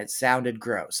that, and it sounded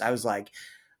gross. I was like,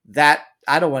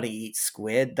 I don't want to eat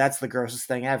squid. That's the grossest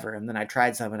thing ever. And then I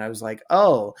tried some and I was like,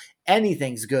 oh,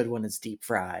 anything's good when it's deep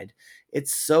fried.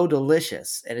 It's so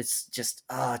delicious. And it's just,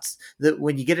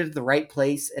 when you get it at the right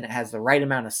place and it has the right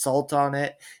amount of salt on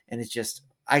it. And it's just,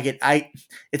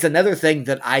 it's another thing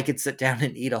that I could sit down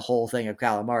and eat a whole thing of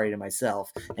calamari to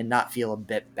myself and not feel a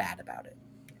bit bad about it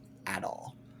at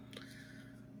all.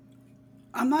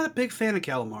 I'm not a big fan of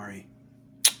calamari.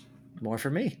 More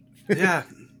for me. Yeah.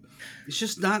 It's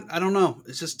just not. I don't know.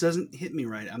 It just doesn't hit me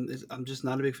right. I'm just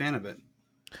not a big fan of it.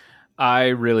 I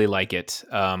really like it.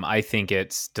 I think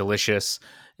it's delicious.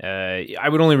 I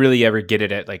would only really ever get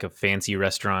it at like a fancy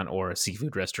restaurant or a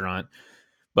seafood restaurant,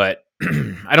 but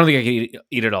I don't think I can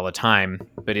eat it all the time.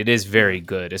 But it is very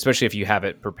good, especially if you have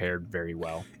it prepared very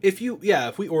well. If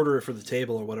we order it for the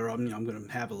table or whatever, I'm going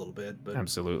to have a little bit. But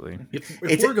absolutely, if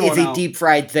it's a deep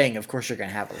fried thing. Of course, you're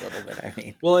going to have a little bit. I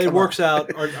mean, well, it works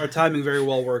out. Our timing very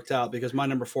well worked out because my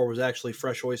number 4 was actually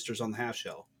fresh oysters on the half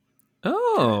shell.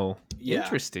 Oh, yeah.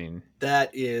 Interesting.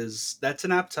 That's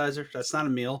an appetizer. That's not a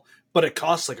meal, but it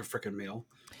costs like a freaking meal.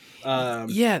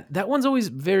 Yeah, that one's always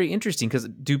very interesting because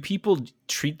do people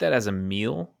treat that as a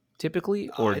meal typically,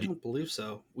 or I don't believe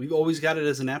so. We've always got it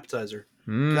as an appetizer.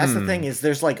 That's the thing, is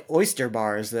there's like oyster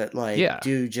bars that like Yeah.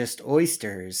 do just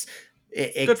oysters.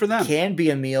 It Good for them. can be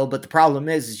a meal, but the problem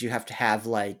is you have to have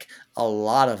like a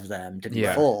lot of them to be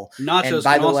Yeah. full. Nachos And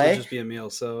by can the also way, just be a meal.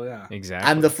 So yeah, exactly.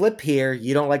 I'm the flip here.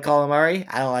 You don't like calamari?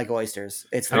 I don't like oysters.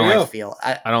 It's the I don't way I like- feel.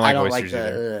 I don't like oysters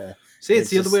the. see, it's It's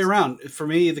the other way just- around. For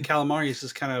me, the calamari is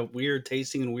just kind of weird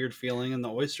tasting and weird feeling, and the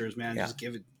oysters, man, Yeah. just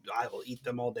give it. I will eat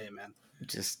them all day, man.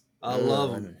 Just I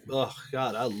love them. Oh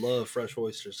God, I love fresh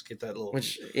oysters. Get that little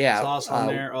sauce on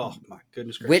there. Oh my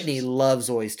goodness gracious. Whitney loves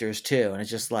oysters too, and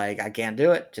it's just like I can't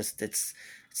do it. Just it's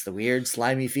the weird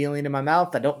slimy feeling in my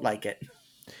mouth. I don't like it.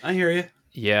 I hear you.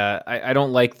 Yeah, I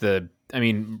don't like the. I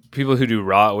mean, people who do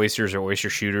raw oysters or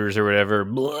oyster shooters or whatever,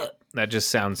 bleh, that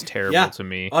just sounds terrible Yeah. to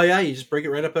me. Oh yeah, you just break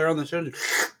it right up there on the shoulder.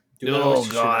 Oh,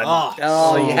 God.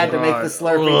 Oh, you had to make the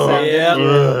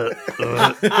slurping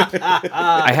sound.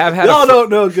 I have had Y'all don't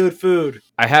know good food.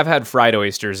 I have had fried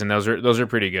oysters, and those are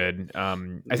pretty good.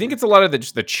 I think it's a lot of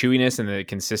just the chewiness and the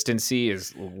consistency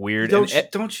is weird.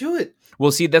 Don't chew it.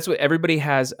 Well, see, that's what everybody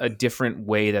has a different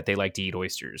way that they like to eat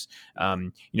oysters.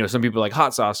 Some people like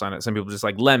hot sauce on it. Some people just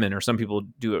like lemon, or some people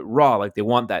do it raw. Like they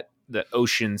want the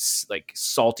ocean's like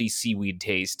salty seaweed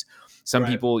taste. Some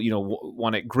Right. people,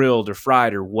 want it grilled or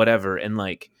fried or whatever. And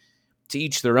like to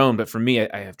each their own. But for me,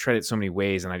 I have tried it so many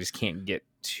ways and I just can't get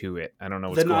to it. I don't know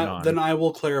what's going on. Then I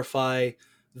will clarify.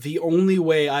 The only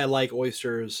way I like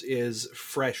oysters is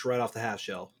fresh right off the half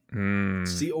shell.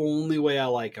 It's the only way I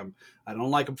like them. I don't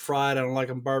like them fried. I don't like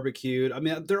them barbecued. I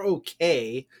mean, they're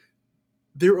okay.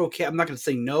 I'm not going to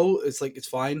say no. It's like, it's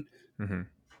fine. Mm-hmm.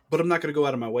 But I'm not going to go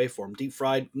out of my way for them. Deep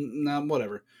fried, nah,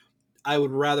 whatever. I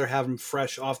would rather have them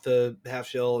fresh off the half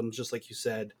shell. And just like you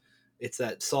said, it's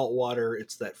that salt water.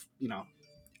 It's that,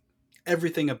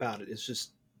 everything about it is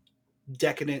just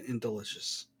decadent and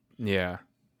delicious. Yeah.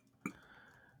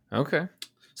 Okay.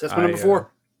 So that's my number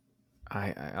 4.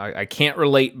 I can't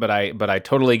relate, but I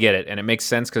totally get it, and it makes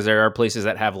sense because there are places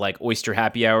that have like oyster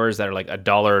happy hours that are like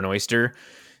 $1 an oyster.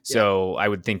 So I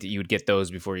would think that you would get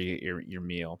those before you get your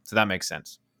meal. So that makes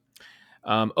sense.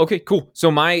 Okay, cool.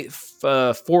 So my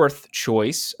fourth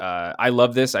choice, I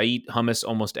love this. I eat hummus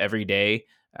almost every day,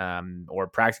 or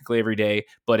practically every day.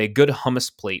 But a good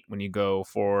hummus plate when you go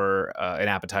for an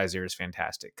appetizer is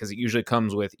fantastic because it usually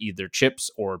comes with either chips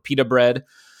or pita bread,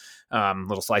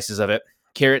 little slices of it,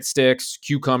 carrot sticks,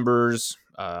 cucumbers,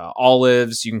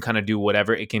 olives. You can kind of do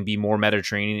whatever. It can be more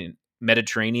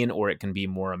Mediterranean, or it can be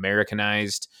more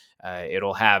Americanized.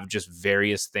 It'll have just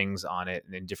various things on it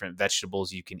and different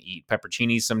vegetables you can eat.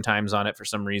 Pepperoncinis sometimes on it for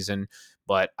some reason,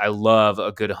 but I love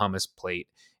a good hummus plate.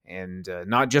 And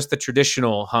not just the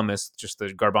traditional hummus, just the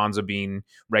garbanzo bean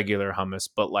regular hummus,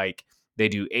 but like they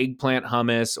do eggplant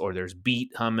hummus, or there's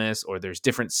beet hummus, or there's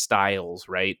different styles,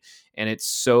 right? And it's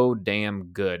so damn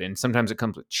good. And sometimes it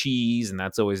comes with cheese, and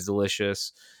that's always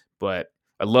delicious. But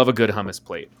I love a good hummus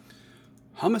plate.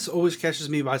 Hummus always catches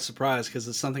me by surprise because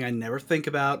it's something I never think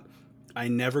about. I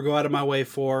never go out of my way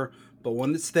for. But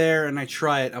when it's there and I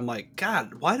try it, I'm like,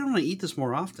 God, why don't I eat this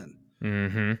more often?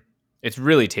 Mm-hmm. It's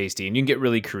really tasty, and you can get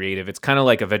really creative. It's kind of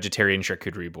like a vegetarian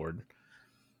charcuterie board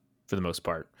for the most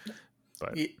part.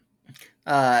 But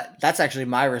that's actually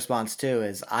my response too.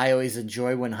 Is I always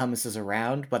enjoy when hummus is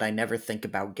around, but I never think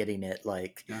about getting it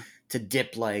like to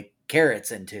dip like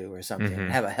carrots into or something. Mhm.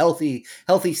 Have a healthy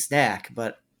snack,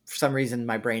 but for some reason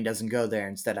my brain doesn't go there.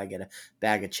 Instead, I get a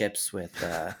bag of chips with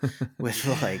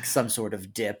with like some sort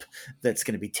of dip that's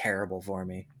going to be terrible for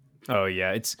me. oh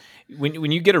yeah, it's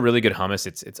when you get a really good hummus,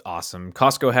 it's awesome.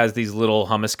 Costco has these little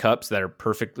hummus cups that are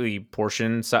perfectly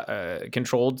portion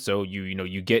controlled. So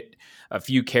you get a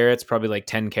few carrots, probably like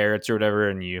 10 carrots or whatever,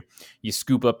 and you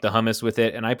scoop up the hummus with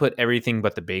it. And I put everything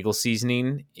but the bagel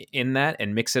seasoning in that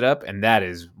and mix it up, and that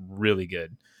is really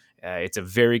good. It's a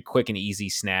very quick and easy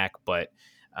snack, but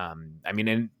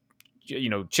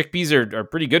chickpeas are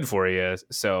pretty good for you,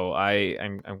 so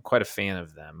I'm quite a fan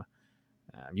of them.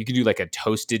 You can do like a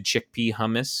toasted chickpea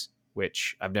hummus,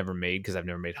 which I've never made because I've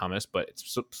never made hummus, but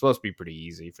it's supposed to be pretty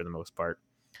easy for the most part.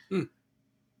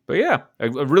 But yeah, a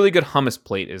really good hummus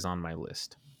plate is on my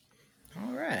list.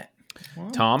 All right, well,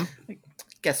 Tom?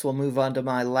 guess we'll move on to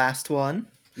my last one.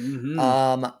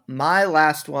 Mm-hmm. My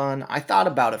last one, I thought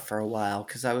about it for a while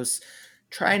because I was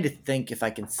trying to think if I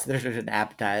considered it an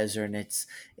appetizer, and it's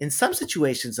in some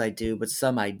situations I do, but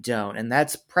some I don't, and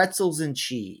that's pretzels and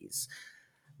cheese.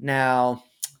 Now,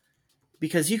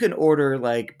 because you can order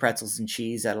like pretzels and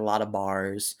cheese at a lot of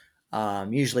bars,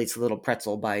 usually it's little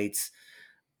pretzel bites.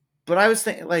 But I was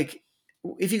thinking, like,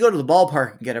 if you go to the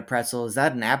ballpark and get a pretzel, is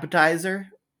that an appetizer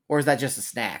or is that just a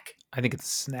snack? I think it's a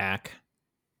snack.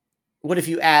 What if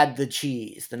you add the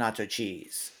cheese, the nacho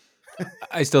cheese?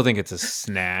 I still think it's a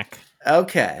snack.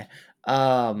 Okay.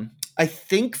 I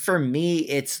think for me,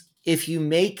 it's if you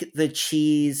make the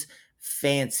cheese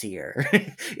fancier,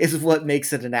 is what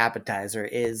makes it an appetizer.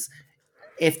 Is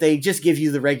if they just give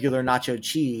you the regular nacho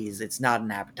cheese, it's not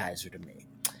an appetizer to me.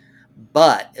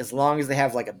 But as long as they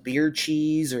have like a beer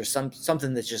cheese or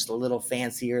something that's just a little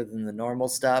fancier than the normal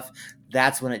stuff,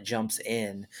 that's when it jumps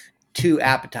in to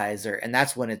appetizer, and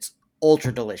that's when it's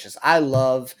ultra delicious. I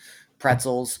love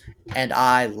pretzels and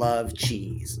I love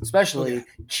cheese, especially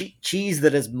Okay. cheese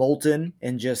that is molten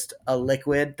and just a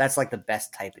liquid. That's like the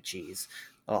best type of cheese.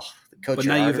 Oh, coat But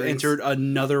your now arteries. you've entered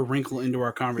another wrinkle into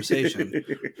our conversation.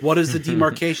 What is the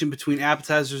demarcation between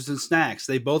appetizers and snacks?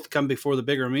 They both come before the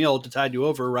bigger meal to tide you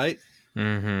over, right?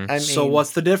 Mm-hmm. I So mean,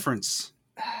 what's the difference?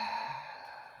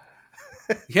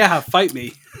 Yeah, fight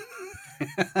me.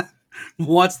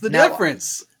 What's the Now-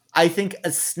 difference? I think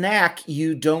a snack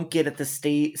you don't get at the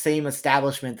same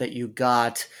establishment that you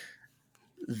got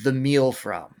the meal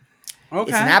from.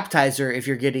 Okay. It's an appetizer if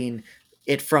you're getting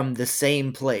it from the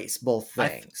same place, both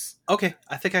things. Okay,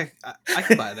 I think I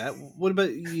can buy that. What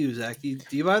about you, Zach? Do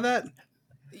you buy that?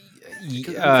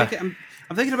 'Cause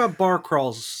I'm thinking about bar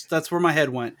crawls. That's where my head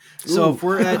went. So Ooh. if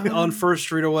we're on First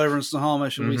Street or whatever in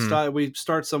Snohomish, and Mhm. we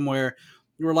start somewhere,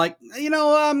 we're like,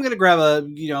 I'm gonna grab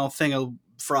a thing of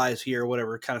fries here,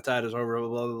 whatever kind of tide is over, blah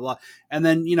blah blah, blah. And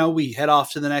then we head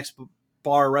off to the next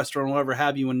bar, restaurant, whatever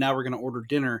have you, and now we're gonna order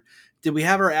dinner. Did we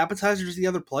have our appetizers the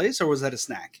other place, or was that a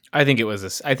snack? I think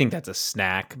I think that's a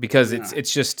snack because Yeah.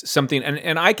 it's just something,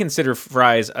 and I consider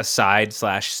fries a side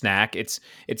 / snack. It's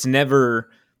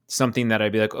never something that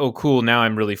I'd be like, oh, cool, now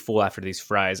I'm really full after these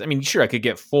fries. I mean, sure, I could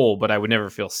get full, but I would never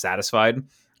feel satisfied.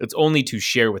 It's only to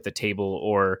share with the table,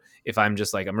 or if I'm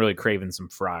just like I'm really craving some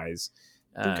fries.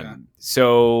 Okay.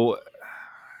 So,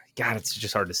 God, it's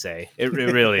just hard to say. It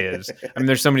really is. I mean,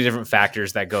 there's so many different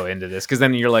factors that go into this because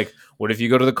then you're like, what if you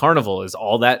go to the carnival? Is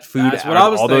all that food That's out what I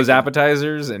of was all those thinking.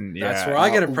 appetizers? And That's yeah, where I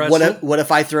get a pretzel. What if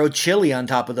I throw chili on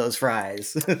top of those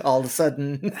fries? All of a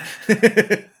sudden,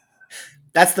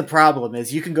 that's the problem.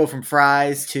 Is you can go from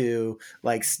fries to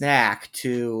like snack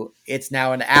to it's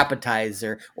now an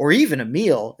appetizer or even a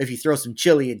meal if you throw some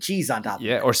chili and cheese on top.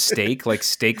 yeah, of it. or steak. Like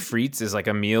steak frites is like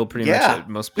a meal pretty Yeah. much at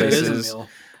most It is places. a meal.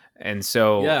 And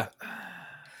so, Yeah.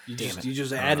 You Damn it.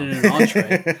 just I don't added know. an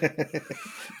entree.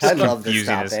 I love this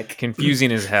confusing topic.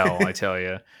 confusing as hell. I tell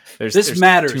you, This there's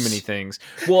matters. too many things.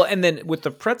 Well, and then with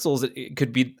the pretzels, it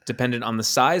could be dependent on the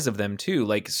size of them too.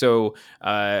 Like so,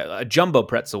 a jumbo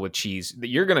pretzel with cheese,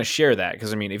 you're gonna share that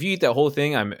because I mean, if you eat that whole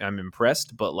thing, I'm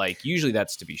impressed. But like usually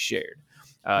that's to be shared.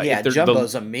 Yeah, if they're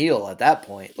jumbo's a meal at that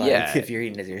point. Like Yeah. if you're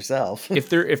eating it yourself. if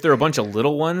they're a bunch of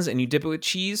little ones and you dip it with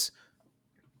cheese,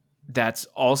 that's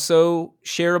also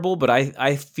shareable. But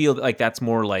I feel like that's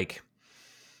more like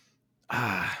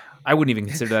I wouldn't even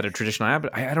consider that a traditional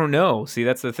habit. I don't know. See,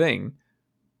 that's the thing.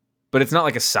 But it's not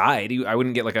like a side. I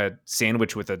wouldn't get like a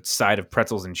sandwich with a side of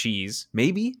pretzels and cheese.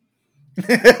 Maybe.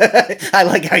 I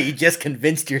like how you just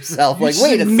convinced yourself. You Like, just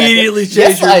wait a second. immediately changed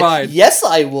Yes, your mind. Yes,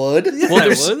 I would.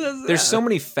 Well, there's so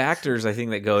many factors I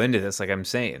think that go into this. Like I'm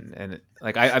saying, and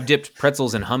like I've dipped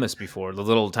pretzels in hummus before. The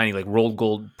little tiny like rolled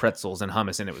gold pretzels in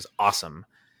hummus, and it was awesome.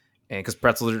 And because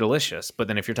pretzels are delicious. But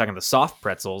then if you're talking the soft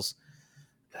pretzels,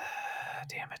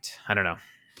 damn it, I don't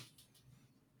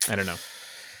know.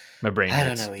 My brain. I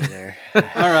don't hurts. know either.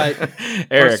 All right.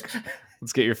 Eric,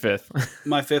 let's get your fifth.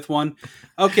 My fifth one.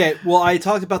 Okay, well, I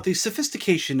talked about the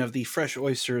sophistication of the fresh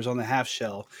oysters on the half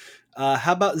shell.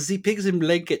 How about the pigs in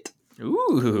blanket?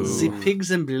 Ooh. The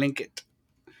pigs in blanket.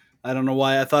 I don't know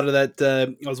why I thought of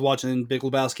that. I was watching Big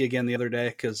Lebowski again the other day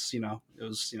because, it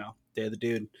was, Day of the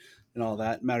Dude and all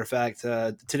that. Matter of fact,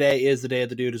 today is the Day of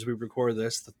the Dude as we record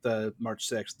this, the March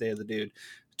 6th, Day of the Dude.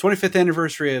 25th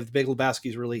anniversary of Big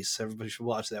Lebowski's release. Everybody should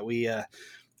watch that.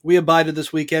 We abided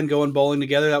this weekend going bowling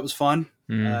together. That was fun.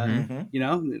 Mhm.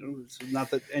 It's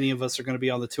not that any of us are going to be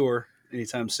on the tour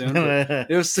anytime soon, but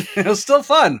it was still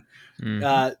fun.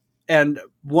 Mhm. And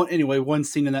one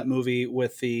scene in that movie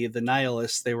with the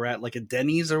nihilists, they were at like a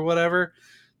Denny's or whatever.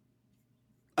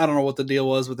 I don't know what the deal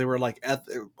was, but they were like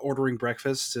ordering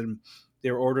breakfast and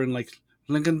they were ordering like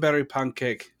Lincolnberry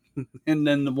pancake. And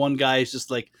then the one guy is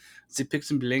just like, "Sie pick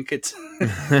some blankets."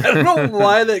 I don't know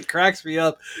why that cracks me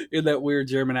up in that weird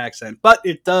German accent, but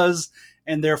it does,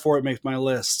 and therefore it makes my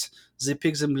list. Sie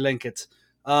pick some blankets.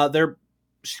 They're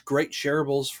great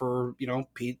shareables for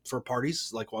for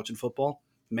parties like watching football.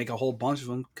 Make a whole bunch of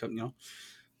them.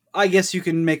 I guess you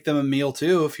can make them a meal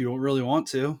too if you don't really want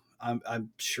to.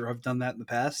 I'm sure I've done that in the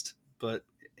past, but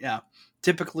yeah,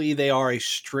 typically they are a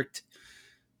strict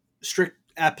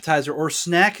appetizer or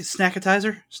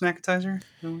snackatizer. Snackatizer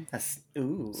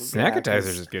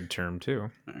is a good term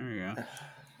too. There you go.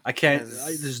 I can't.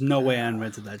 There's no way I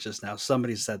invented that just now.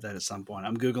 Somebody said that at some point.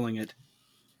 I'm googling it.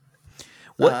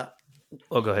 What?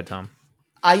 Go ahead, Tom.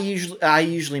 I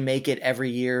usually make it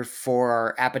every year for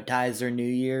our appetizer New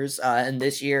Year's, and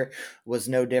this year was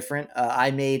no different.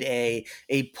 I made a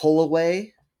pull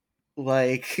away,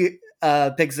 like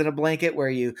pigs in a blanket, where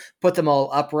you put them all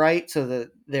upright so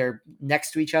that they're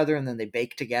next to each other, and then they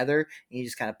bake together, and you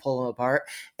just kind of pull them apart.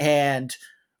 And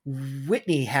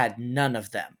Whitney had none of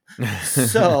them.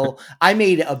 So I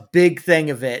made a big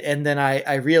thing of it, and then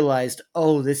I realized,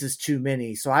 oh, this is too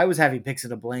many. So I was having pigs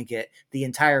in a blanket the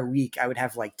entire week. I would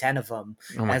have like 10 of them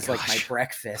as like my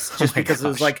breakfast, just because it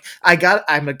was like I got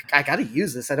to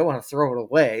use this. I don't want to throw it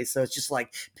away. So it's just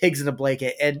like pigs in a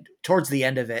blanket. And towards the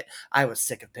end of it, I was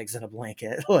sick of pigs in a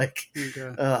blanket. Like,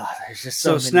 there's just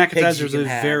so many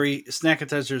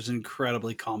snackatizer is an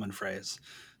incredibly common phrase.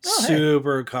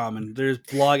 Super common. There's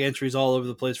blog entries all over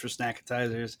the place for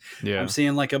snackatizers. Yeah. I'm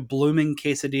seeing like a blooming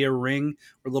quesadilla ring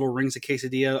or little rings of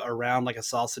quesadilla around like a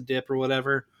salsa dip or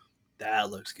whatever.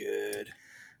 That looks good.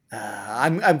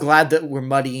 I'm glad that we're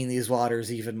muddying these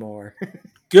waters even more.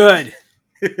 Good.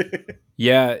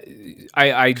 Yeah,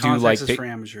 I do like for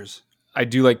amateurs. I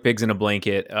do like pigs in a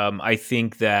blanket. I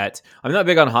think that I'm not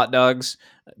big on hot dogs,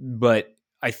 but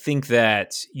I think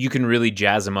that you can really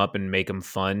jazz them up and make them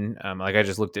fun. Like I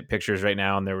just looked at pictures right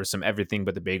now and there was some everything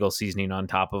but the bagel seasoning on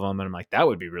top of them. And I'm like, that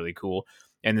would be really cool.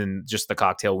 And then just the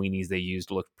cocktail weenies they used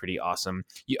looked pretty awesome.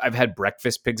 I've had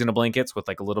breakfast pigs in a blankets with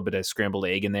like a little bit of scrambled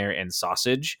egg in there and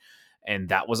sausage. And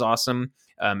that was awesome.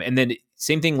 And then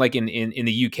same thing like in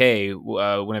the UK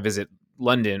when I visit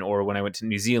London or when I went to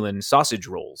New Zealand, sausage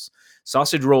rolls.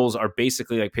 Sausage rolls are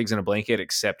basically like pigs in a blanket,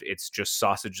 except it's just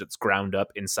sausage that's ground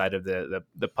up inside of the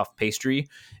puff pastry.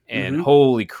 And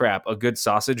holy crap, a good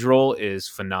sausage roll is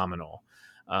phenomenal.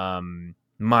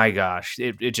 My gosh,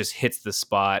 it just hits the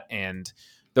spot, and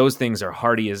those things are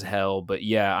hearty as hell. But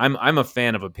yeah, I'm a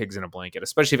fan of a pigs in a blanket,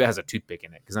 especially if it has a toothpick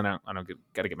in it, because I don't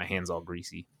got to get my hands all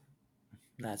greasy.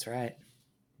 That's right.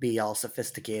 Be all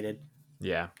sophisticated.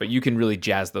 Yeah, but you can really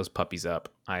jazz those puppies up.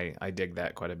 I dig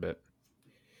that quite a bit.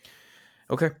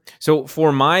 Okay, so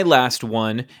for my last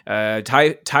one,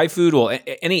 Thai food, well,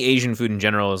 any Asian food in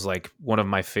general is like one of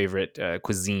my favorite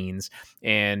cuisines.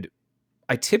 And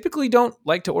I typically don't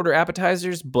like to order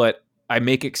appetizers, but I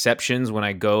make exceptions when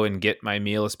I go and get my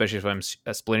meal, especially if I'm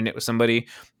splitting it with somebody,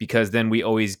 because then we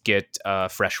always get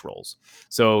fresh rolls.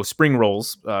 So spring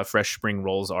rolls, fresh spring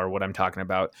rolls are what I'm talking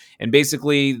about. And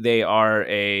basically they are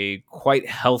a quite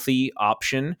healthy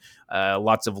option.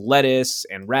 Lots of lettuce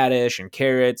and radish and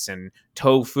carrots and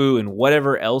tofu and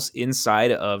whatever else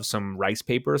inside of some rice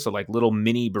paper. So like little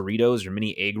mini burritos or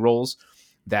mini egg rolls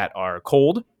that are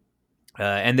cold.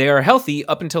 And they are healthy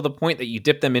up until the point that you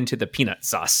dip them into the peanut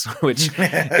sauce, which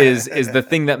is the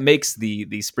thing that makes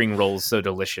the spring rolls so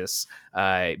delicious,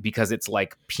 because it's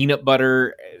like peanut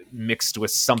butter mixed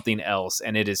with something else,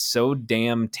 and it is so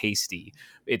damn tasty.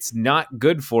 It's not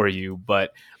good for you,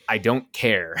 but I don't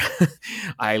care.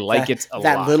 I like it a lot.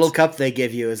 That little cup they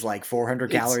give you is like 400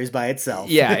 calories by itself.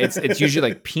 Yeah, it's usually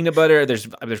like peanut butter. There's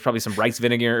probably some rice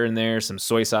vinegar in there, some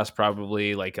soy sauce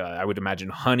probably, like I would imagine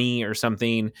honey or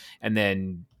something, and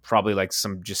then probably like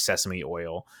some just sesame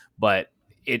oil. But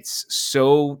it's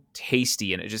so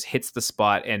tasty and it just hits the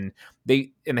spot. And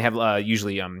they have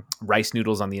usually rice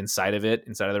noodles on the inside of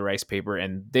the rice paper,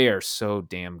 and they are so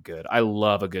damn good. I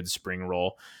love a good spring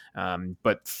roll.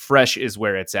 But fresh is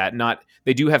where it's at.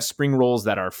 They do have spring rolls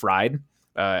that are fried.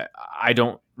 I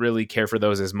don't really care for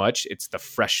those as much. It's the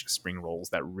fresh spring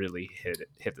rolls that really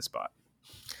hit the spot.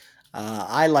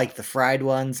 I like the fried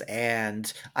ones,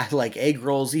 and I like egg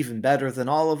rolls even better than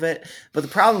all of it. But the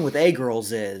problem with egg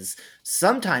rolls is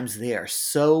sometimes they are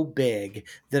so big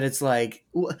that it's like,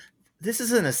 this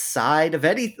isn't a side of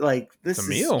any, like, this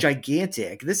is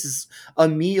gigantic. This is a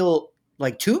meal,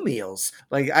 like 2 meals.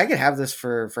 Like I could have this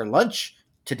for lunch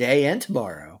today and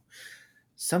tomorrow.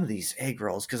 Some of these egg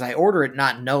rolls, because I order it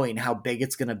not knowing how big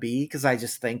it's going to be, because I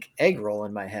just think egg roll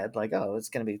in my head, like, oh, it's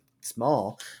going to be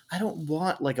small. I don't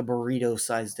want like a burrito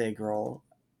sized egg roll.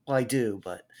 Well, I do,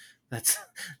 but that's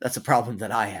a problem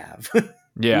that I have.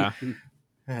 Yeah.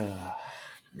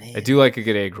 I do like a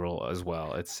good egg roll as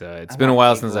well. It's been a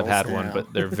while since I've had one,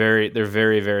 but they're very,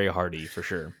 very hearty for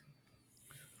sure.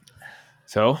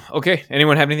 So, okay.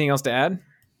 Anyone have anything else to add?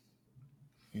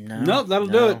 No, that'll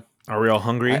do it. Are we all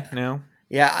hungry now?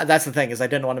 Yeah, that's the thing, is I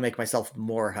didn't want to make myself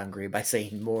more hungry by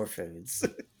saying more foods.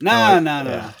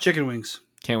 No. Chicken wings.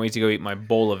 Can't wait to go eat my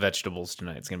bowl of vegetables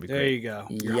tonight. It's going to be There great. you go.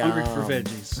 You're hungry for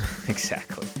veggies.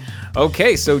 Exactly.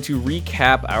 Okay, so to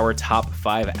recap our top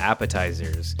 5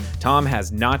 appetizers, Tom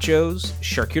has nachos,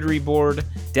 charcuterie board,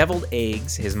 deviled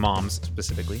eggs, his mom's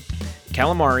specifically,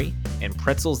 calamari, and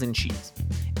pretzels and cheese.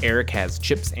 Eric has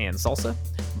chips and salsa,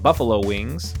 buffalo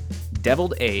wings,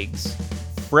 deviled eggs,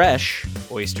 fresh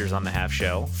oysters on the half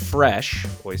shell,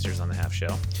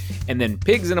 and then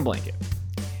pigs in a blanket.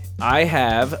 I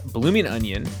have blooming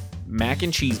onion, mac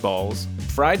and cheese balls,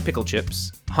 fried pickle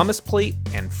chips, hummus plate,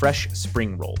 and fresh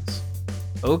spring rolls.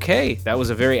 Okay, that was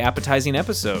a very appetizing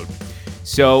episode.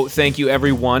 So thank you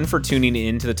everyone for tuning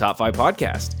in to the Top 5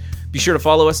 podcast. Be sure to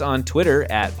follow us on Twitter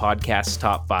at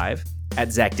PodcastTop5, at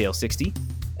ZachDale60,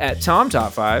 at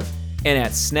TomTop5, and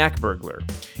at SnackBurglar.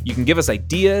 You can give us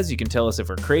ideas, you can tell us if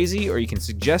we're crazy, or you can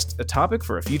suggest a topic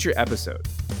for a future episode.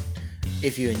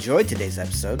 If you enjoyed today's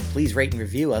episode, please rate and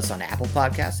review us on Apple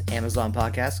Podcasts, Amazon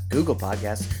Podcasts, Google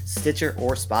Podcasts, Stitcher,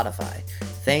 or Spotify.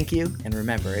 Thank you, and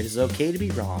remember, it is okay to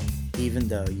be wrong, even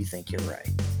though you think you're right.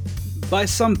 By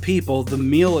some people, the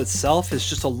meal itself is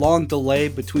just a long delay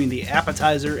between the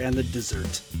appetizer and the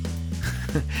dessert.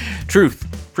 Truth.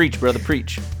 Preach, brother,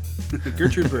 preach.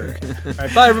 Gertrude Berg. All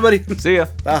right, bye, everybody. See ya.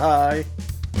 Bye.